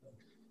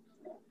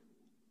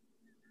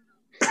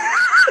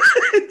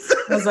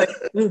 I was like,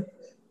 you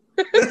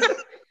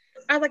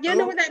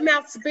know where that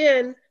mouth's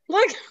been.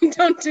 Like,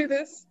 don't do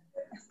this.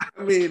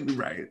 I mean,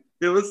 right.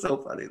 It was so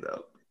funny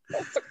though.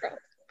 That's so gross.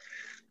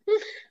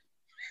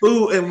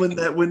 Ooh, and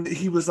when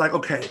he was like,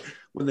 okay,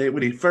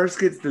 when he first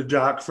gets the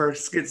jock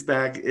first gets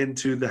back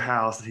into the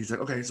house, and he's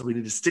like, okay, so we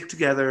need to stick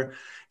together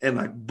and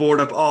like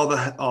board up all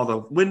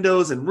the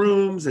windows and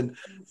rooms and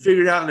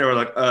figure it out. And they were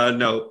like,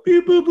 no,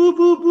 beep boop boop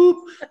boop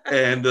boop,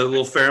 and the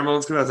little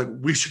pheromones come out. I was like,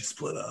 we should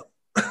split up.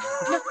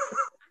 No,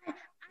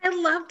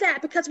 love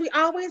that because we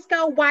always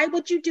go, why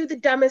would you do the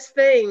dumbest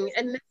thing?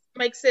 And this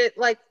makes it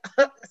like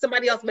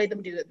somebody else made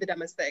them do the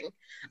dumbest thing.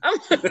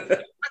 Like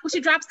when she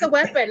drops the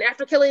weapon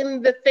after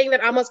killing the thing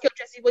that almost killed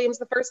Jesse Williams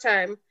the first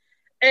time.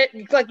 And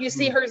like you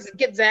see her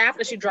get zapped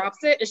and she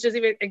drops it and she doesn't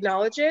even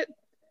acknowledge it.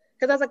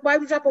 Because I was like, why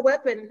would you drop a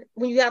weapon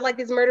when you got like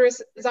this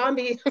murderous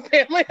zombie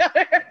family out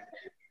there?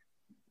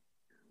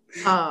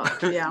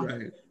 Yeah.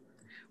 Right.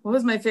 What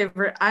was my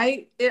favorite?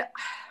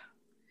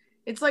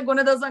 It's like one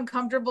of those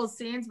uncomfortable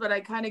scenes, but I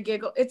kind of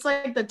giggle. It's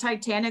like the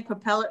Titanic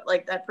propeller,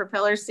 like that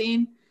propeller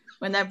scene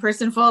when that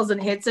person falls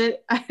and hits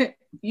it.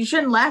 You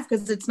shouldn't laugh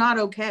because it's not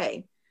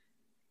okay.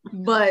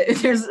 But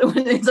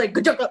it's like,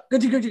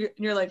 and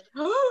you're like,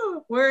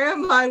 oh, where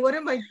am I? What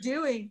am I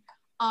doing?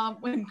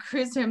 When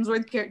Chris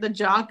Hemsworth, the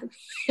jock,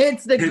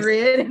 hits the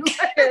grid and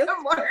like a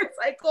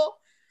motorcycle.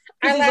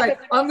 He's like,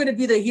 I'm gonna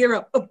be the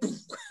hero.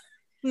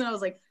 And I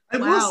was like, wow,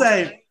 I will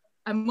say,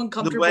 I'm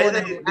uncomfortable.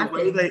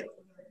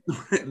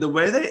 The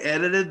way they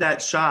edited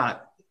that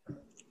shot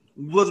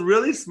was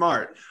really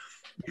smart.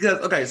 Because,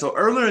 okay, so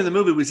earlier in the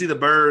movie, we see the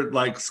bird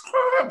like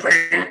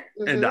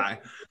and die.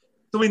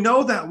 So we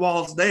know that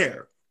wall's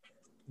there.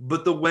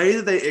 But the way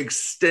that they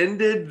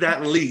extended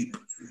that leap,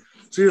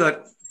 so you're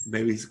like,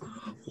 maybe he's,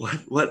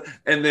 what?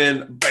 And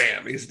then,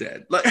 bam, he's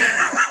dead. Like,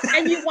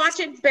 and you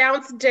watch it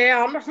bounce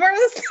down for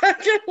a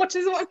second, which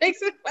is what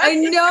makes it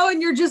funny. I know,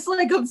 and you're just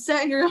like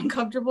upset and you're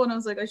uncomfortable. And I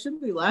was like, I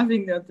shouldn't be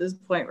laughing at this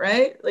point,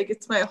 right? Like,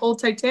 it's my whole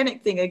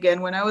Titanic thing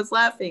again when I was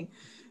laughing.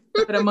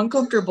 But I'm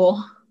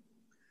uncomfortable.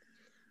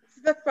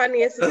 It's the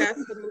funniest half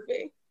of the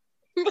movie.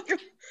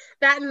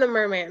 That and the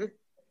merman.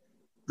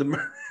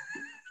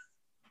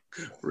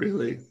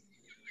 Really?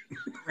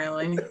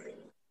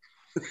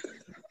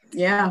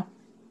 Yeah.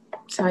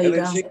 That's how you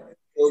go. She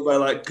killed by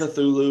like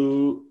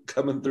Cthulhu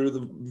coming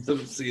through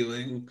the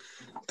ceiling.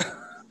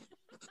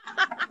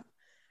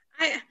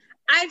 I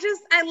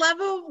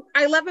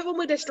love it when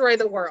we destroy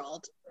the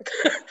world.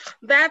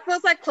 That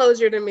feels like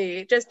closure to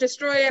me. Just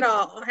destroy it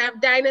all. Have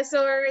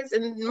dinosaurs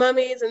and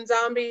mummies and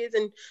zombies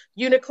and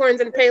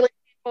unicorns and paling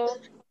people.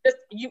 Just,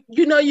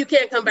 you know you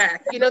can't come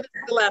back. You know this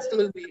is the last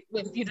movie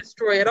if you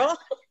destroy it all.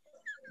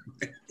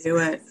 Do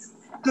it.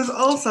 Because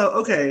also,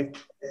 okay,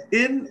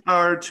 in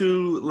our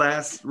two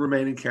last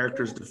remaining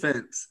characters'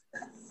 defense,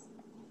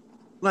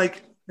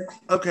 like,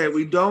 okay,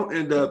 we don't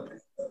end up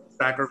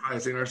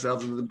sacrificing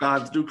ourselves and the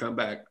gods do come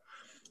back.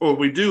 Or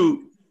I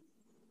do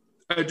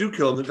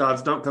kill them, the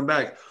gods don't come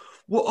back.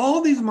 Well,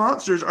 all these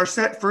monsters are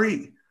set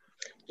free.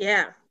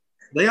 Yeah.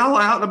 They all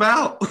out and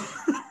about.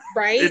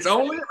 Right? It's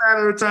only a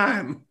matter of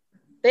time.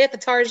 They at the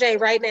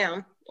Tarjay right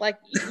now. Like,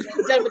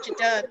 you've done what you've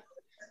done.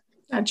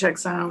 That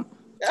checks out.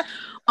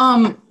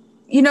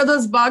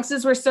 Those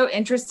boxes were so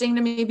interesting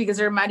to me because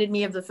it reminded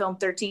me of the film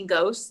 13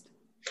 Ghosts.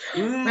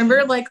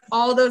 Remember, like,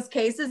 all those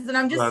cases? And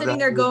I'm just sitting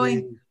there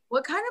going,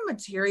 what kind of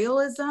material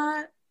is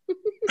that?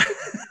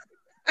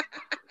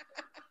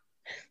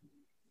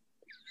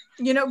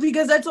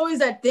 Because that's always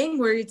that thing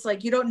where it's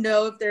like, you don't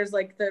know if there's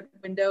like the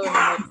window.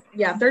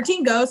 And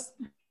 13 Ghosts.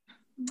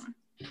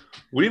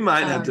 We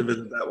might have to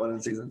visit that one in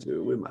season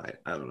 2. We might.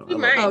 I don't know. We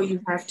might. Oh,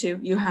 you have to.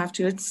 You have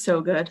to. It's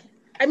so good.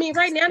 I mean,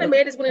 right now,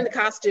 Amanda's winning the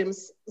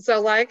costumes.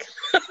 So, like,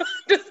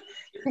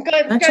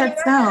 that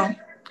checks out.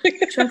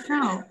 Checks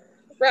out.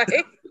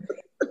 Right.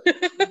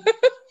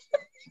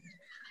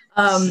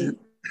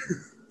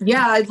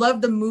 Yeah, I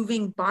love the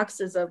moving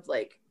boxes of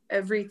like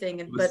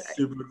everything, but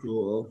super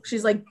cool.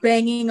 She's like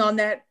banging on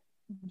that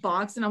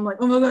box, and I'm like,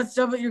 oh my god,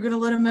 stop it! You're gonna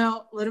let him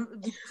out. Let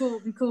him be cool.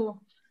 Be cool.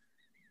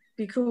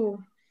 Be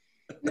cool.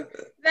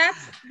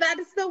 That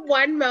is the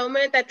one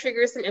moment that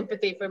triggers some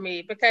empathy for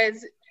me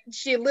because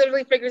she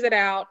literally figures it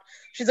out.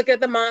 She's looking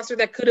at the monster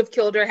that could have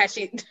killed her had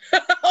she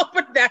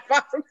opened that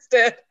box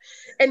instead,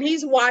 and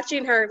he's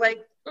watching her like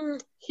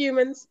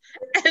humans,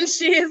 and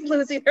she is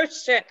losing her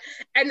shit.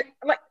 And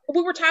like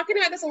we were talking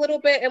about this a little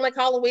bit in like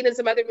Halloween and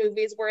some other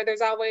movies where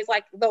there's always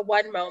like the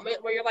one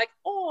moment where you're like,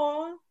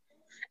 oh,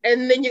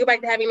 and then you go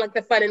back to having like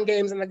the fun and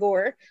games and the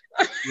gore.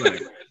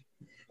 Right.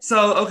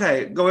 So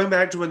okay, going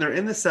back to when they're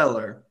in the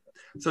cellar.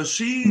 So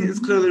she is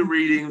clearly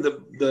reading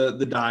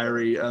the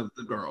diary of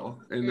the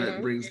girl, and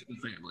that brings the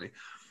family.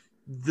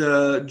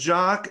 The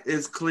jock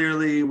is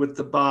clearly with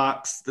the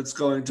box that's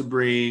going to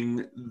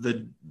bring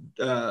the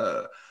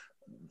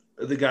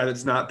guy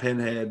that's not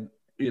Pinhead,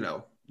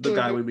 the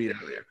guy we meet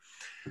earlier.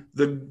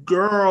 The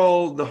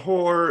girl, the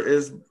whore,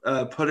 is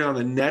putting on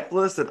the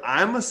necklace that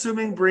I'm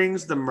assuming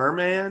brings the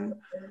merman,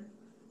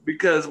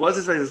 because what's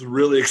his face is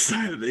really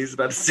excited that he's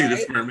about to see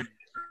this merman.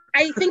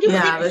 I think it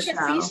was like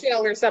a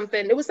seashell or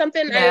something. It was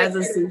something. Yeah, it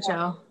was a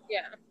seashell.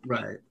 Yeah.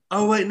 Right.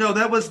 Oh wait, no,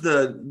 that was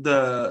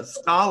the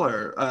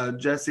scholar.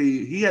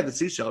 Jesse, he had the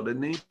seashell,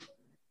 didn't he?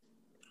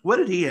 What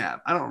did he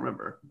have? I don't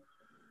remember.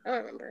 I don't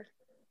remember.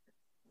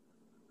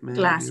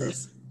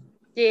 Glasses.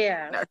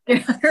 Yeah.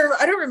 I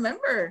don't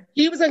remember.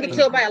 He was gonna get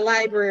killed by a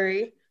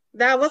library.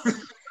 That was.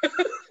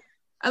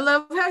 I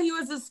love how he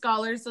was a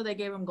scholar, so they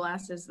gave him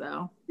glasses,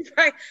 though.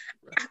 Right.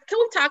 Can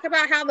we talk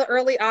about how the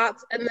early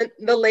aughts and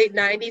the late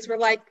 90s were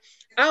like,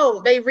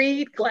 oh, they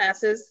read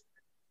glasses?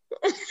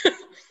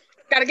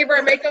 Gotta give her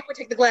a makeover,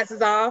 take the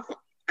glasses off.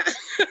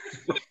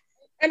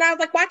 And I was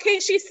like, why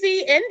can't she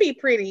see and be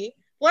pretty?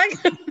 Like,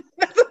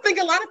 that's the thing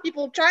a lot of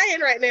people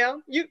trying right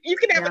now. You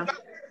can have it all.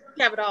 You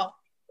can have it all.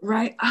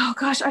 Right. Oh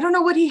gosh, I don't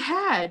know what he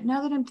had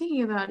now that I'm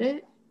thinking about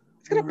it.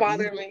 It's gonna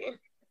bother me.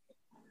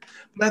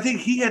 But I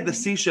think he had the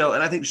seashell,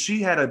 and I think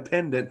she had a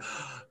pendant.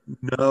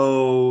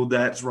 No,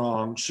 that's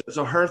wrong.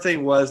 So her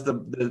thing was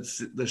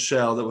the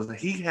shell that was.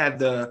 He had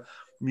the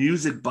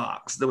music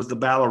box that was the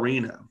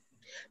ballerina.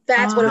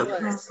 That's what it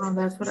was. Oh,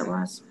 that's what it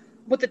was.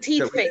 With the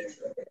teeth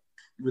face.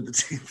 With the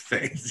teeth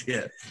face,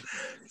 yes.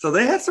 So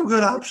they had some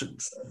good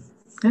options.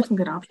 That's some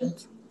good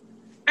options.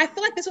 I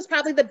feel like this was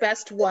probably the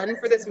best one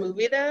for this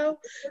movie, though,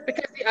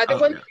 because the other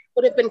one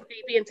would have been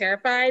creepy and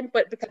terrifying,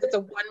 but because it's a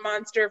one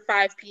monster,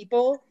 5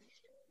 people,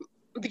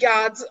 the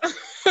odds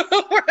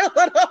were a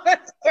little bit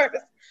worse.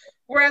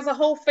 Whereas a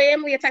whole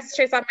family of Texas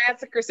Chainsaw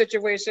Massacre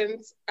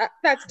situations,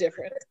 that's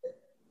different.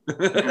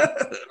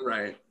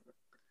 Right.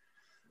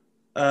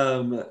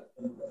 And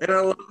I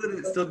love that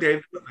it still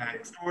gave them a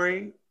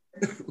backstory.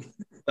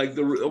 Like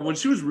when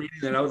she was reading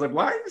it, I was like,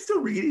 why are you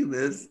still reading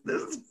this?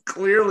 This is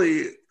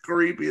clearly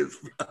creepy as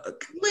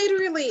fuck.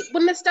 Literally,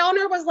 when the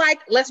stoner was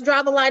like, let's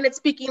draw the line at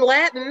speaking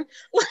Latin,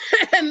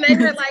 and then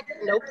you're like,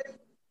 nope.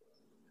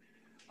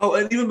 Oh,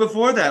 and even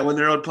before that, when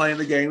they're playing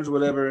the games,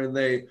 whatever, and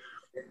they,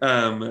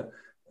 the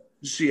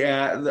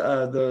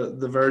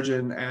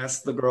Virgin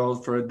asked the girl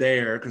for a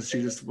dare because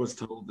she just was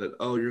told that,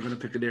 oh, you're going to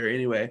pick a dare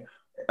anyway,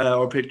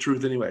 or pick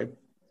truth anyway.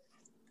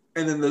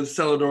 And then the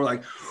cellar door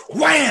like,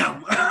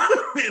 wham!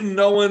 And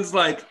no one's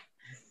like,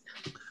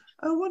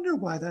 I wonder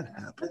why that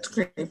happened. That's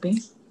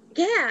creepy.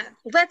 Yeah,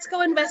 let's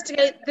go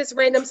investigate this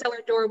random cellar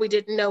door we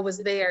didn't know was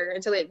there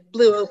until it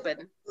blew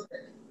open.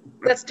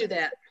 Let's do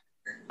that.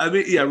 I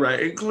mean, yeah, right.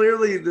 And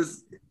clearly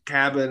this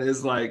cabin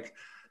is like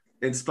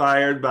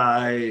inspired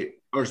by,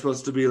 or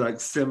supposed to be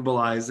like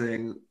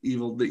symbolizing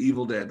the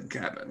Evil Dead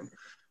cabin.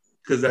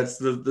 Because that's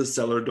the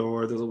cellar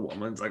door. There's a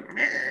woman's like,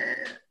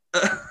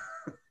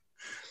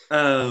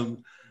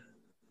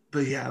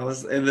 but yeah, it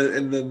was, and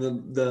then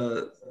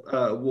the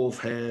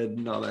wolf head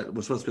and all that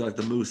was supposed to be like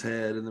the moose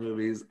head in the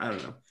movies. I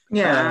don't know.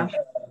 Yeah.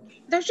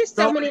 There's just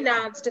so many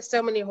nods to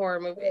so many horror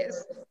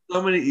movies.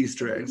 So many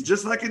Easter eggs,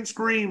 just like in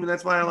Scream, and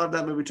that's why I love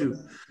that movie too.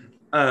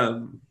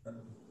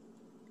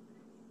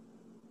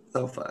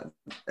 So fun.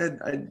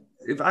 And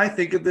if I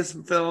think of this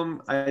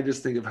film, I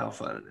just think of how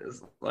fun it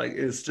is. Like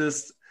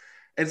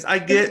I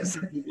get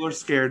some people are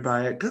scared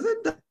by it because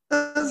it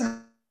does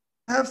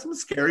have some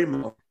scary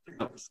moments,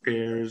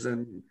 scares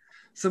and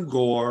some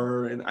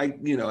gore, and I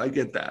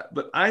get that,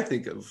 but I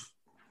think of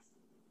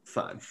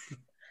fun.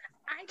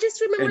 I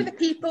just remember the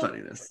people.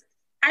 Funniness.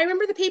 I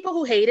remember the people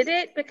who hated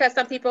it because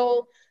some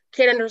people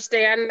can't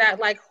understand that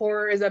like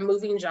horror is a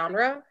moving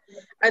genre,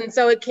 and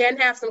so it can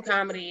have some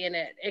comedy in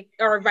it,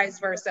 or vice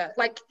versa.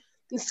 Like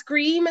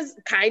Scream is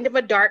kind of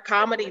a dark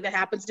comedy that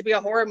happens to be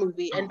a horror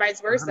movie, and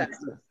vice versa.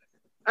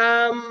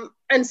 100%.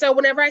 And so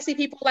whenever I see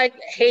people like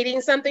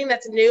hating something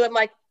that's new, I'm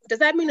like, does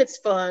that mean it's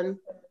fun?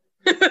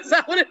 Is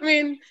that what it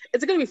means?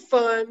 It's gonna be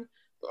fun.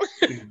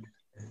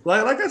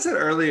 Like I said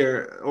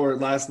earlier or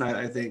last night,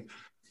 I think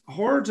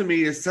horror to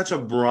me is such a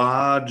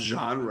broad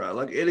genre.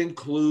 Like it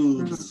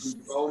includes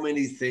so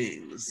many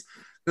things.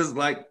 Because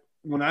like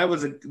when I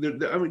was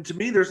to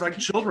me, there's like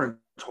children's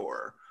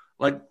horror,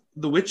 like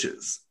The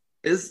Witches.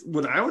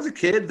 When I was a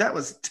kid, that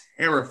was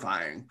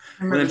terrifying.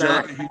 When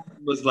Angelica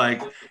was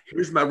like,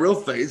 "Here's my real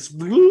face,"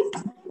 whoop,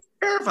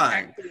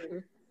 terrifying.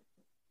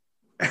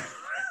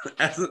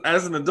 As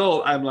an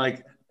adult, I'm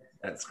like,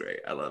 that's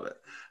great. I love it.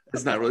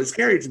 It's not really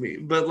scary to me,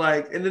 but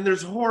like, and then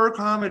there's horror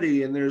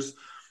comedy, and it's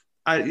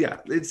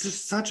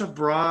just such a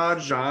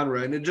broad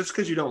genre, and just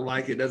because you don't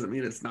like it doesn't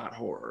mean it's not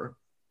horror.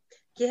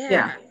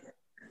 Yeah.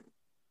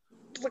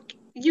 Look,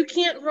 you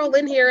can't roll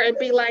in here and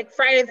be like,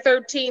 Friday the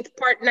 13th,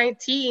 part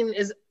 19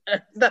 is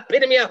the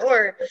epitome of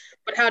horror,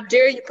 but how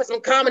dare you put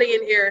some comedy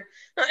in here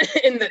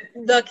in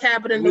the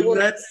cabin in the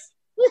woods.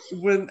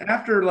 When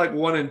after like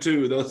 1 and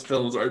 2, those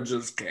films are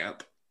just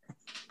camp.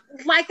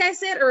 Like I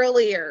said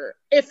earlier,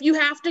 if you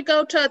have to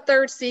go to a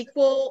third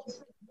sequel,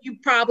 you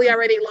probably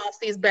already lost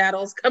these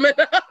battles coming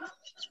up.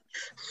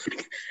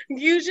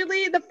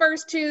 Usually the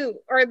first 2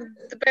 are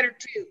the better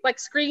 2. Like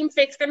Scream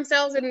fixed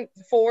themselves in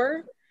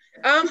 4.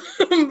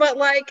 But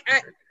like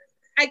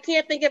I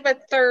can't think of a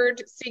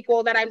third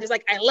sequel that I'm just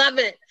like, I love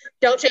it.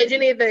 Don't change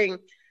anything.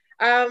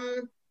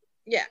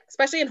 Yeah,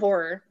 especially in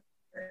horror.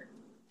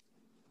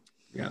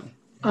 Yeah.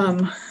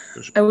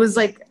 I was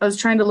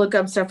trying to look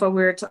up stuff while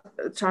we were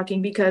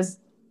talking because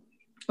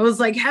I was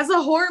like, has a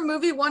horror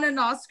movie won an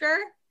Oscar?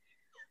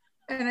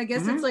 And I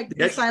guess it's like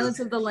The Silence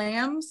of the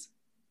Lambs.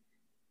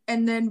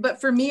 And then,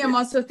 but for me, I'm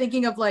also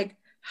thinking of like,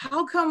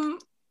 how come,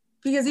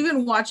 because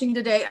even watching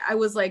today, I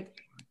was like,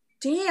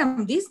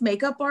 damn, these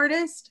makeup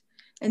artists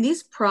and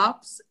these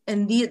props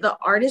and the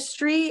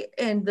artistry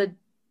and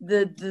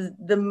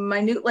the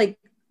minute like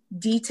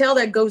detail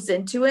that goes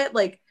into it,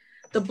 like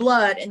the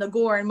blood and the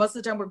gore, and most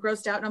of the time we're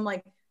grossed out, and I'm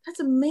like, that's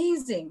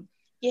amazing.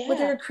 what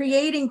they're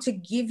creating to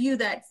give you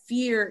that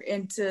fear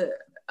and to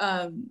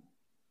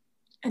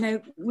and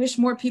I wish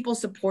more people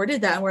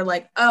supported that and were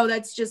like, oh,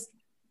 that's just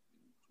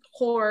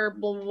horror,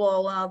 blah,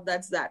 blah, blah,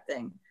 that's that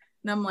thing.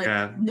 And I'm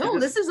like, no,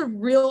 this is a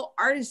real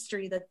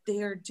artistry that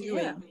they're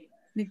doing. Yeah.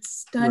 It's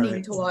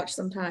stunning to watch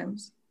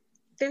sometimes.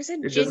 There's a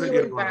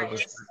genuine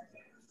bias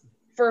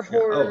for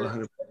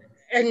horror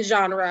and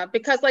genre,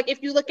 because like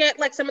if you look at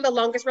like some of the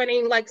longest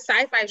running like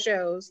sci-fi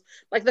shows,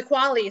 like the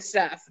quality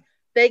stuff,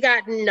 they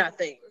got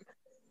nothing.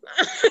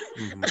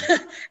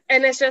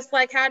 And it's just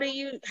like, how do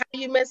you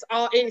miss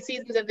all 8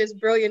 seasons of this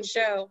brilliant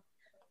show?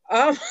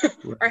 Or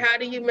how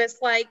do you miss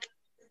like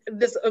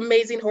this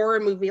amazing horror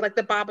movie? Like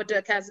the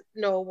Babadook has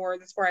no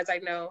awards as far as I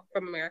know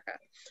from America.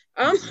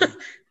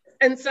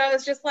 And so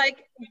it's just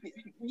like,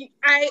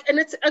 and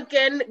it's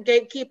again,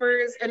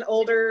 gatekeepers and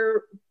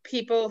older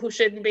people who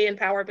shouldn't be in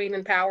power being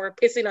in power,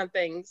 pissing on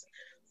things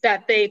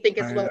that they think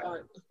is low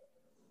art.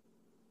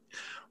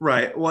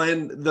 Right. Well,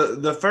 and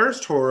the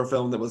first horror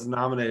film that was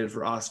nominated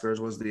for Oscars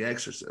was The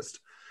Exorcist.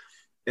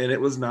 And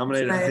it was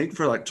nominated, I think,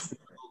 for like 12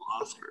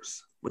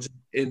 Oscars, which is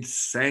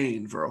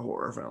insane for a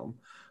horror film,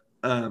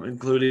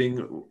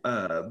 including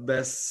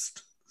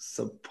Best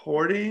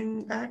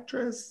Supporting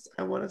Actress,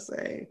 I want to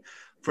say,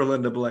 for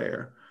Linda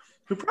Blair,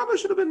 who probably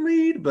should have been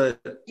lead, but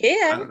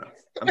I don't know.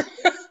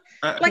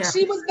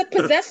 She was the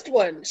possessed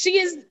one. She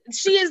is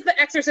the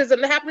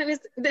exorcism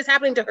that's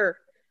happening to her.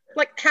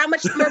 Like, how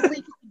much more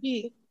bleak could it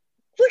be?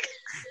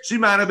 She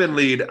might have been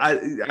lead.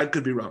 I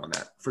could be wrong on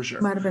that for sure.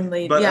 Might have been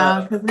lead, but,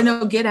 yeah. Because I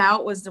know Get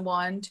Out was the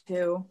one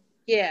too.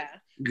 Yeah,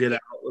 Get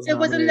Out was. It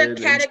was in the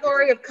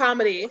category of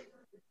comedy.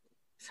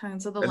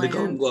 Signs of the Lambs, the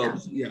Golden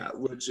Globes,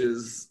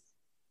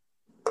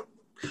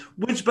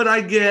 but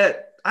I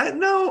get. I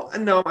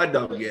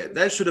don't get.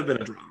 That should have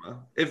been a drama.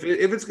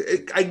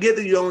 I get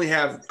that you only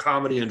have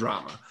comedy and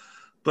drama,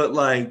 but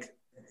like,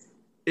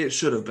 it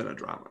should have been a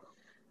drama.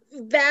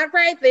 That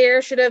right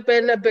there should have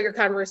been a bigger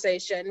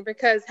conversation,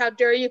 because how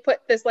dare you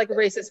put this like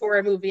racist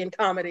horror movie in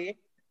comedy?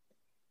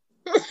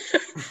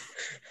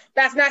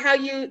 That's not how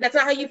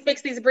you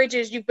fix these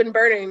bridges you've been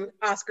burning,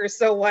 Oscars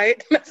so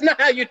white. That's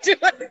not how you do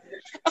it.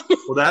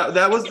 Well,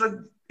 that was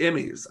the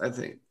Emmys, I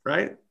think,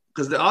 right?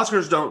 Because the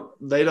Oscars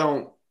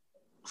don't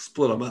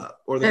split them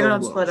up, or they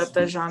don't split up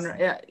the genre.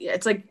 Yeah,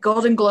 it's like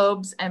Golden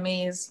Globes,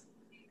 Emmys.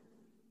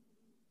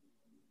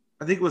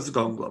 I think it was the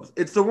Golden Globes.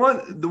 It's the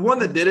one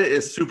that did it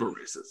is super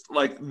racist.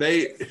 Like,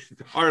 they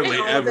hardly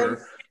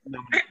ever.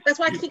 That's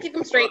why I can't keep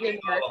them straight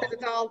anymore, because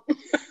it's all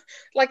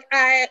like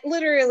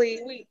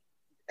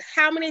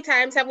how many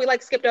times have we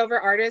like skipped over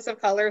artists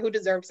of color who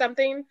deserve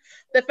something?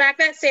 The fact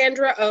that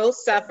Sandra Oh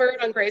suffered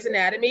on Grey's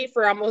Anatomy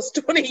for almost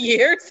 20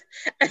 years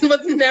and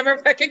was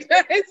never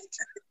recognized.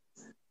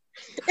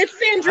 It's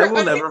Sandra. I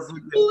will never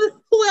forget.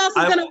 Who else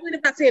is going to win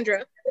if not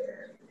Sandra?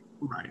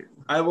 Right.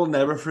 I will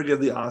never forgive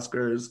the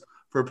Oscars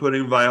for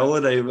putting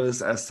Viola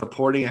Davis as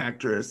supporting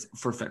actress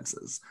for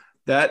Fences.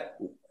 That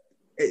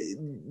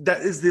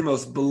is the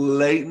most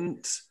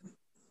blatant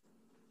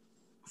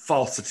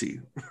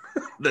falsity.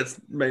 That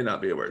may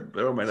not be a word,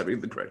 or might not be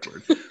the correct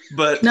word.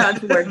 But no,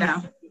 it's a word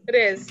now. It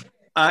is.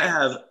 I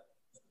have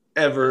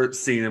ever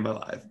seen in my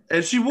life.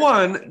 And she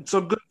won,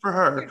 so good for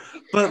her.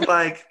 But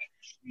like,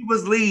 she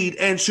was lead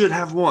and should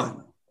have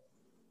won.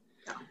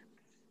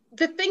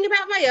 The thing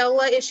about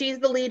Viola is she's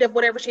the lead of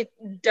whatever she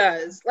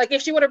does. Like,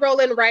 if she would have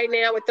rolled in right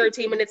now with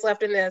 13 minutes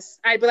left in this,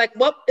 I'd be like,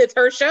 well, it's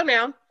her show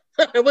now.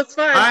 It was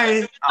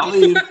fun. I'll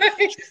leave.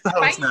 She's the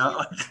host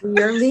now.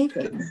 We're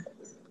leaving.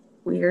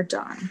 We are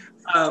done.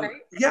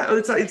 Yeah,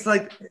 it's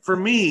like, for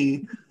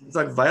me, it's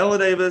like Viola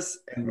Davis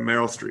and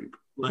Meryl Streep.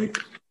 Like,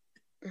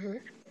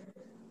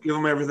 give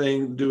them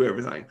everything, do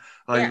everything.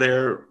 Like,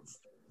 they're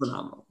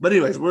phenomenal. But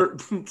anyways, we're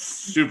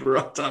super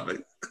off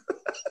topic.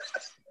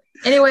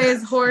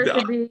 Anyways, horror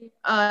could be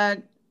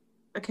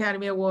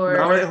Academy Award.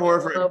 Nominate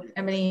horror for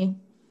Emmy.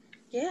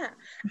 Yeah.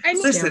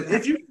 Listen,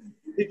 if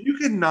you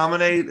can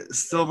nominate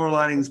Silver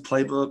Linings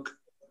Playbook,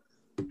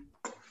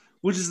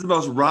 which is the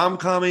most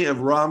rom-commy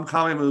of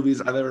rom-commy movies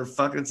I've ever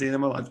fucking seen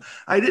in my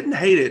life. I didn't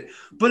hate it,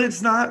 but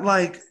it's not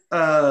like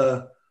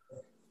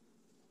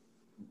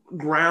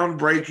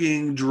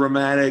groundbreaking,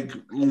 dramatic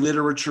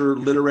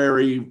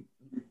literary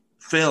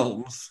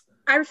films.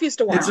 I refuse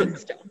to watch it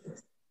still.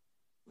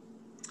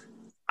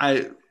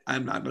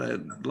 I'm not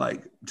gonna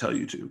like tell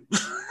you to.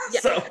 Yeah.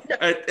 So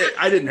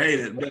I didn't hate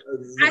it. But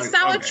I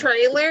saw a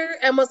trailer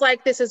and was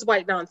like, "This is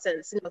white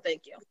nonsense. No,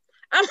 thank you."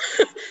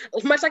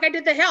 Much like I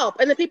did The Help,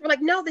 and the people were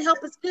like, "No, The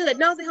Help is good.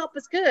 No, The Help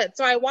is good."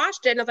 So I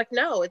watched it and I was like,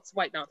 "No, it's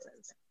white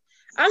nonsense."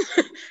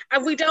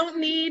 We don't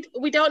need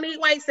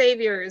white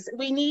saviors.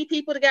 We need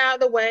people to get out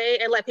of the way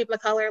and let people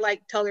of color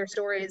like tell their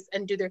stories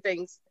and do their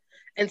things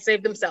and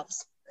save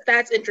themselves.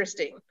 That's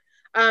interesting.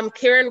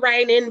 Karen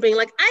writing in being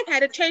like, I've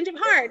had a change of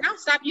heart. I'll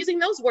stop using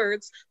those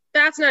words.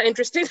 That's not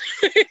interesting.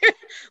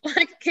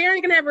 Like,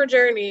 Karen can have her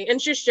journey,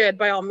 and she should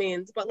by all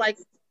means, but like,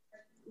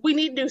 we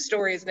need new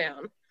stories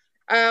now.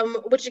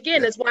 Which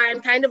again is why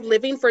I'm kind of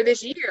living for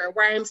this year,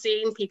 where I'm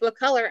seeing people of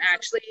color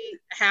actually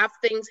have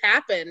things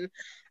happen.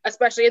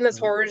 especially in this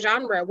horror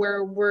genre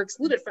where we're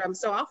excluded from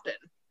so often.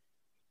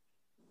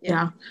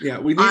 Yeah. Yeah,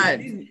 we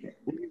need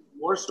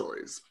more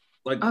stories.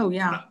 Like,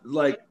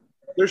 like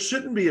there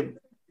shouldn't be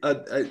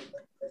a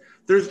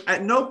there's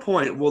at no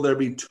point will there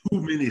be too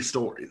many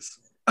stories.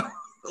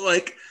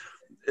 Like,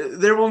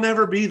 there will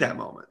never be that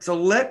moment. So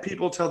let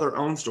people tell their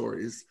own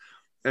stories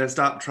and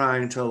stop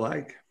trying to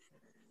like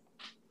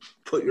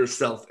put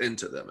yourself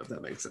into them, if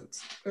that makes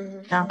sense.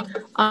 Yeah.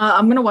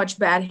 I'm gonna watch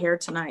Bad Hair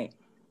tonight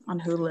on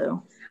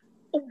Hulu.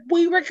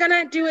 We were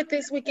gonna do it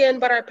this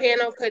weekend, but our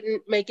panel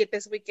couldn't make it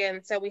this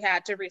weekend, so we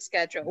had to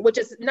reschedule, which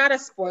is not a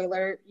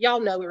spoiler. Y'all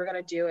know we were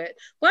gonna do it.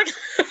 Like,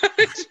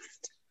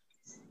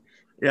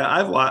 yeah,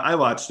 I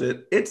watched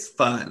it. It's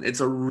fun.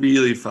 It's a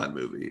really fun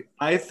movie.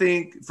 I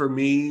think for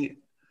me,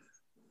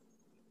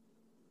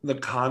 the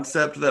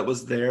concept that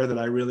was there that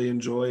I really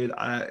enjoyed,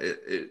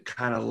 it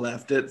kind of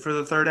left it for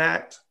the third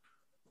act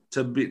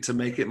to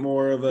make it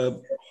more of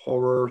a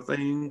horror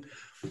thing.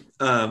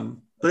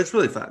 But it's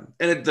really fun.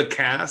 And the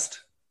cast,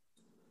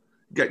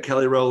 got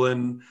Kelly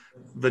Rowland,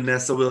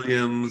 Vanessa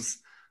Williams,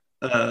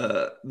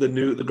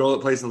 the girl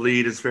that plays the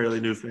lead is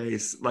fairly new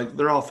face. Like,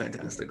 they're all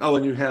fantastic. Oh,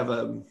 and you have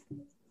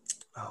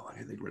I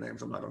can't think of her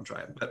names. I'm not gonna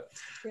try it, but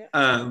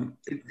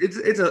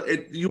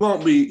you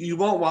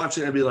won't watch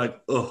it and be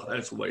like, oh,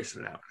 that's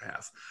wasted an hour and a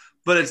half.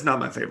 But it's not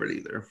my favorite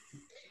either.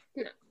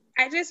 No,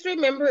 I just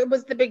remember it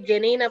was the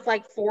beginning of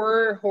like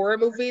 4 horror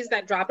movies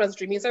that dropped on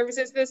streaming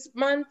services this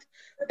month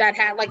that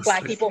had like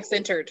Black people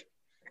centered.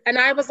 And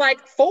I was like,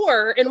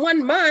 4 in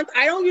 1 month?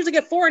 I don't usually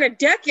get 4 in a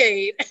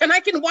decade, and I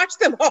can watch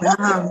them all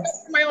in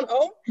my own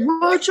home.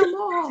 Watch them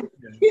all.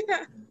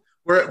 Yeah.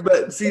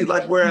 But see,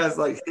 like, whereas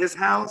like His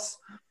House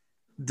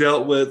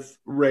dealt with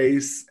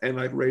race and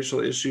like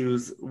racial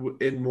issues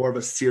in more of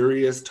a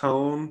serious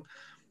tone.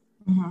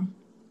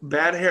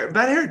 Bad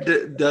Hair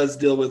does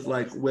deal with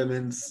like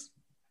women's,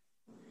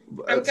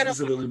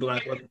 specifically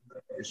Black women's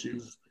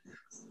issues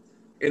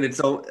in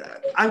its own.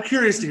 I'm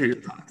curious to hear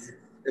your thoughts.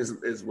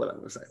 Is what I'm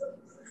going to say.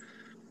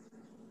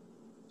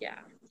 Yeah.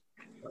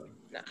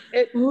 No.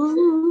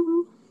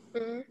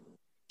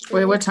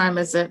 Wait, what time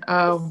is it?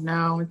 Oh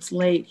no, it's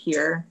late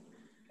here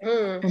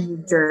in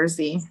New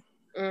Jersey.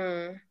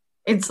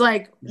 It's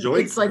like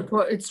it's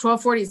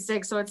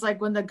 12:46, so it's like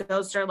when the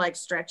ghosts are like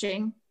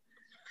stretching.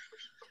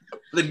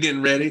 They're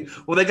getting ready.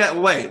 Well, they got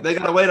to wait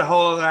a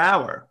whole other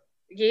hour.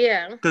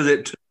 Yeah, because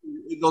it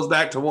goes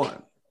back to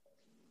 1.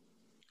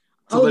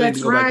 So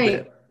that's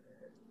right.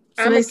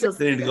 They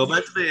need to go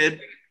back to bed.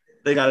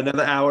 They got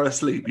another hour of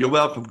sleep. You're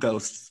welcome,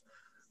 ghosts.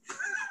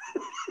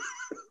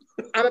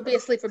 I'm gonna be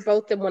asleep for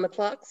both them 1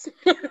 o'clock.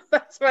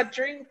 That's my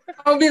dream.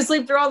 I'll be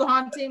asleep through all the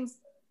hauntings.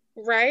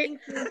 Right?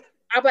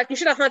 I'm like, you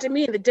should have haunted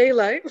me in the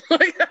daylight.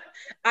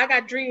 I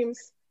got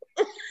dreams.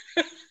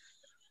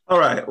 All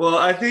right. Well,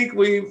 I think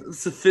we've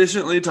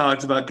sufficiently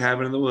talked about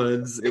Cabin in the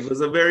Woods. It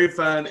was a very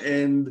fun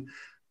end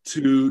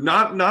to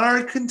not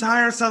our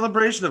entire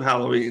celebration of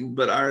Halloween,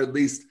 but at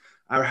least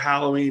our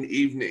Halloween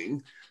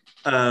evening.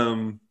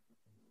 I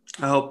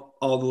hope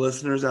all the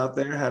listeners out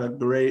there had a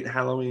great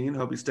Halloween.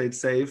 Hope you stayed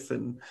safe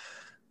and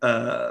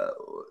got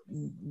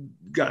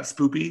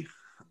spoopy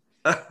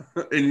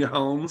in your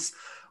homes,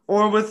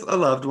 or with a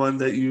loved one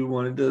that you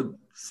wanted to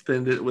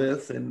spend it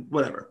with, and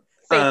whatever.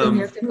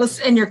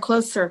 In your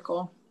close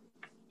circle.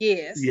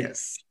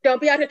 Yes.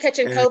 Don't be out here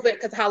catching COVID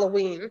because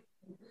Halloween.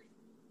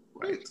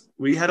 Right.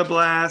 We had a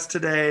blast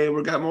today.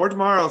 We got more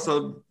tomorrow,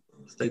 so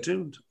stay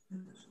tuned.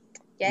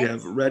 Yes. We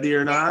have Ready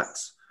or Not.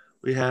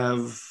 We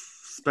have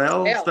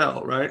Spell,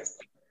 right?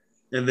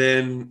 And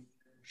then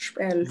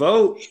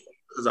Vote,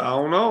 because I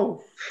don't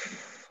know.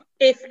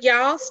 If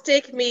y'all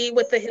stick me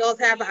with The Hills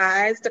Have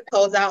Eyes to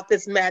close out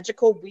this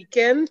magical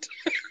weekend.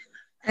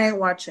 I ain't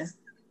watching.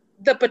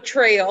 The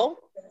betrayal.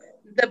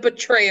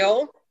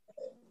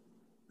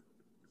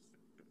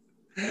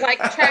 Like,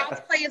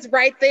 Child's Play is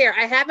right there.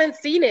 I haven't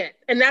seen it,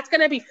 and that's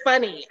going to be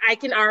funny. I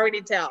can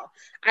already tell.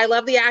 I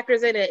love the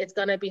actors in it. It's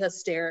going to be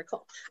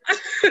hysterical.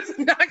 It's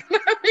not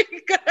going to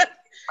be good.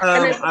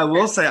 I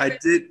will say I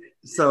did.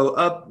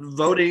 So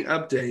voting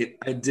update.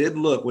 I did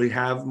look. We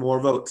have more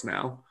votes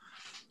now.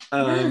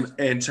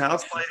 And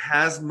Child's Play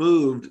has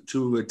moved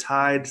to a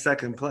tied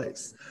second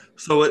place.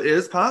 So it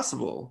is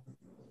possible.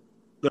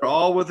 They're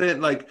all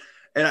within, like,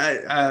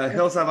 and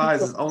Hills Have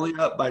Eyes is only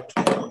up by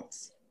 2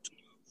 points.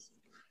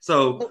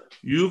 So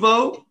you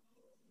vote,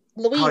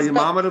 Louise, call your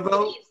mama to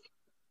vote,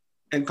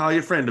 and call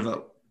your friend to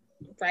vote.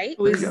 Right?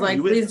 Louise is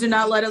like, please do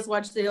not let us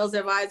watch The Hills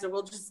Have Eyes, or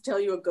we'll just tell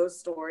you a ghost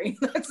story.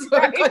 That's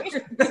what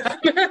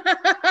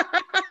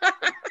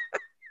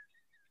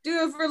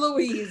do it for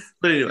Louise.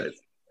 But anyways,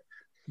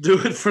 do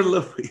it for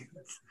Louise.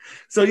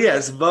 So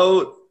yes,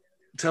 vote.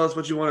 Tell us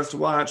what you want us to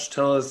watch.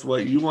 Tell us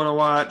what you want to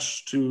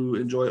watch to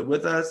enjoy it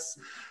with us.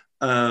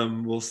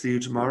 We'll see you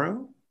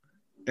tomorrow.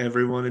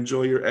 Everyone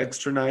enjoy your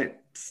extra night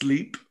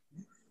sleep.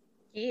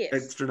 Yes.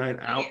 Extra night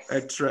out. Yes.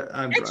 Extra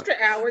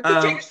hour.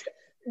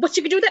 What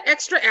you could do the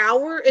extra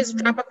hour is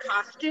drop a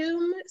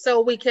costume so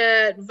we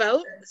could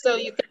vote. So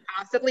you could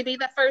possibly be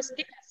the first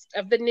guest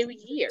of the new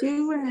year.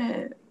 Do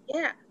it.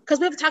 Yeah, because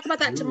we have to talk about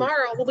that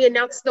tomorrow when we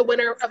announce the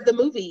winner of the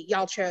movie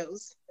y'all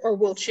chose or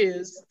will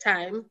choose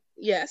time.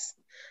 Yes.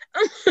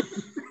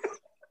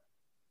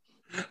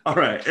 All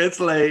right, it's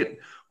late.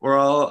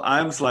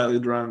 I'm slightly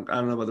drunk. I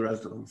don't know about the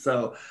rest of them.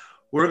 So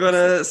we're going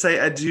to say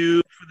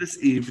adieu for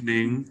this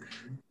evening.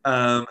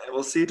 And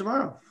we'll see you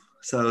tomorrow.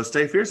 So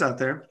stay fierce out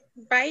there.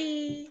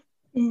 Bye.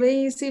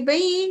 Bye. See,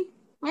 bye.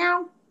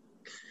 Meow.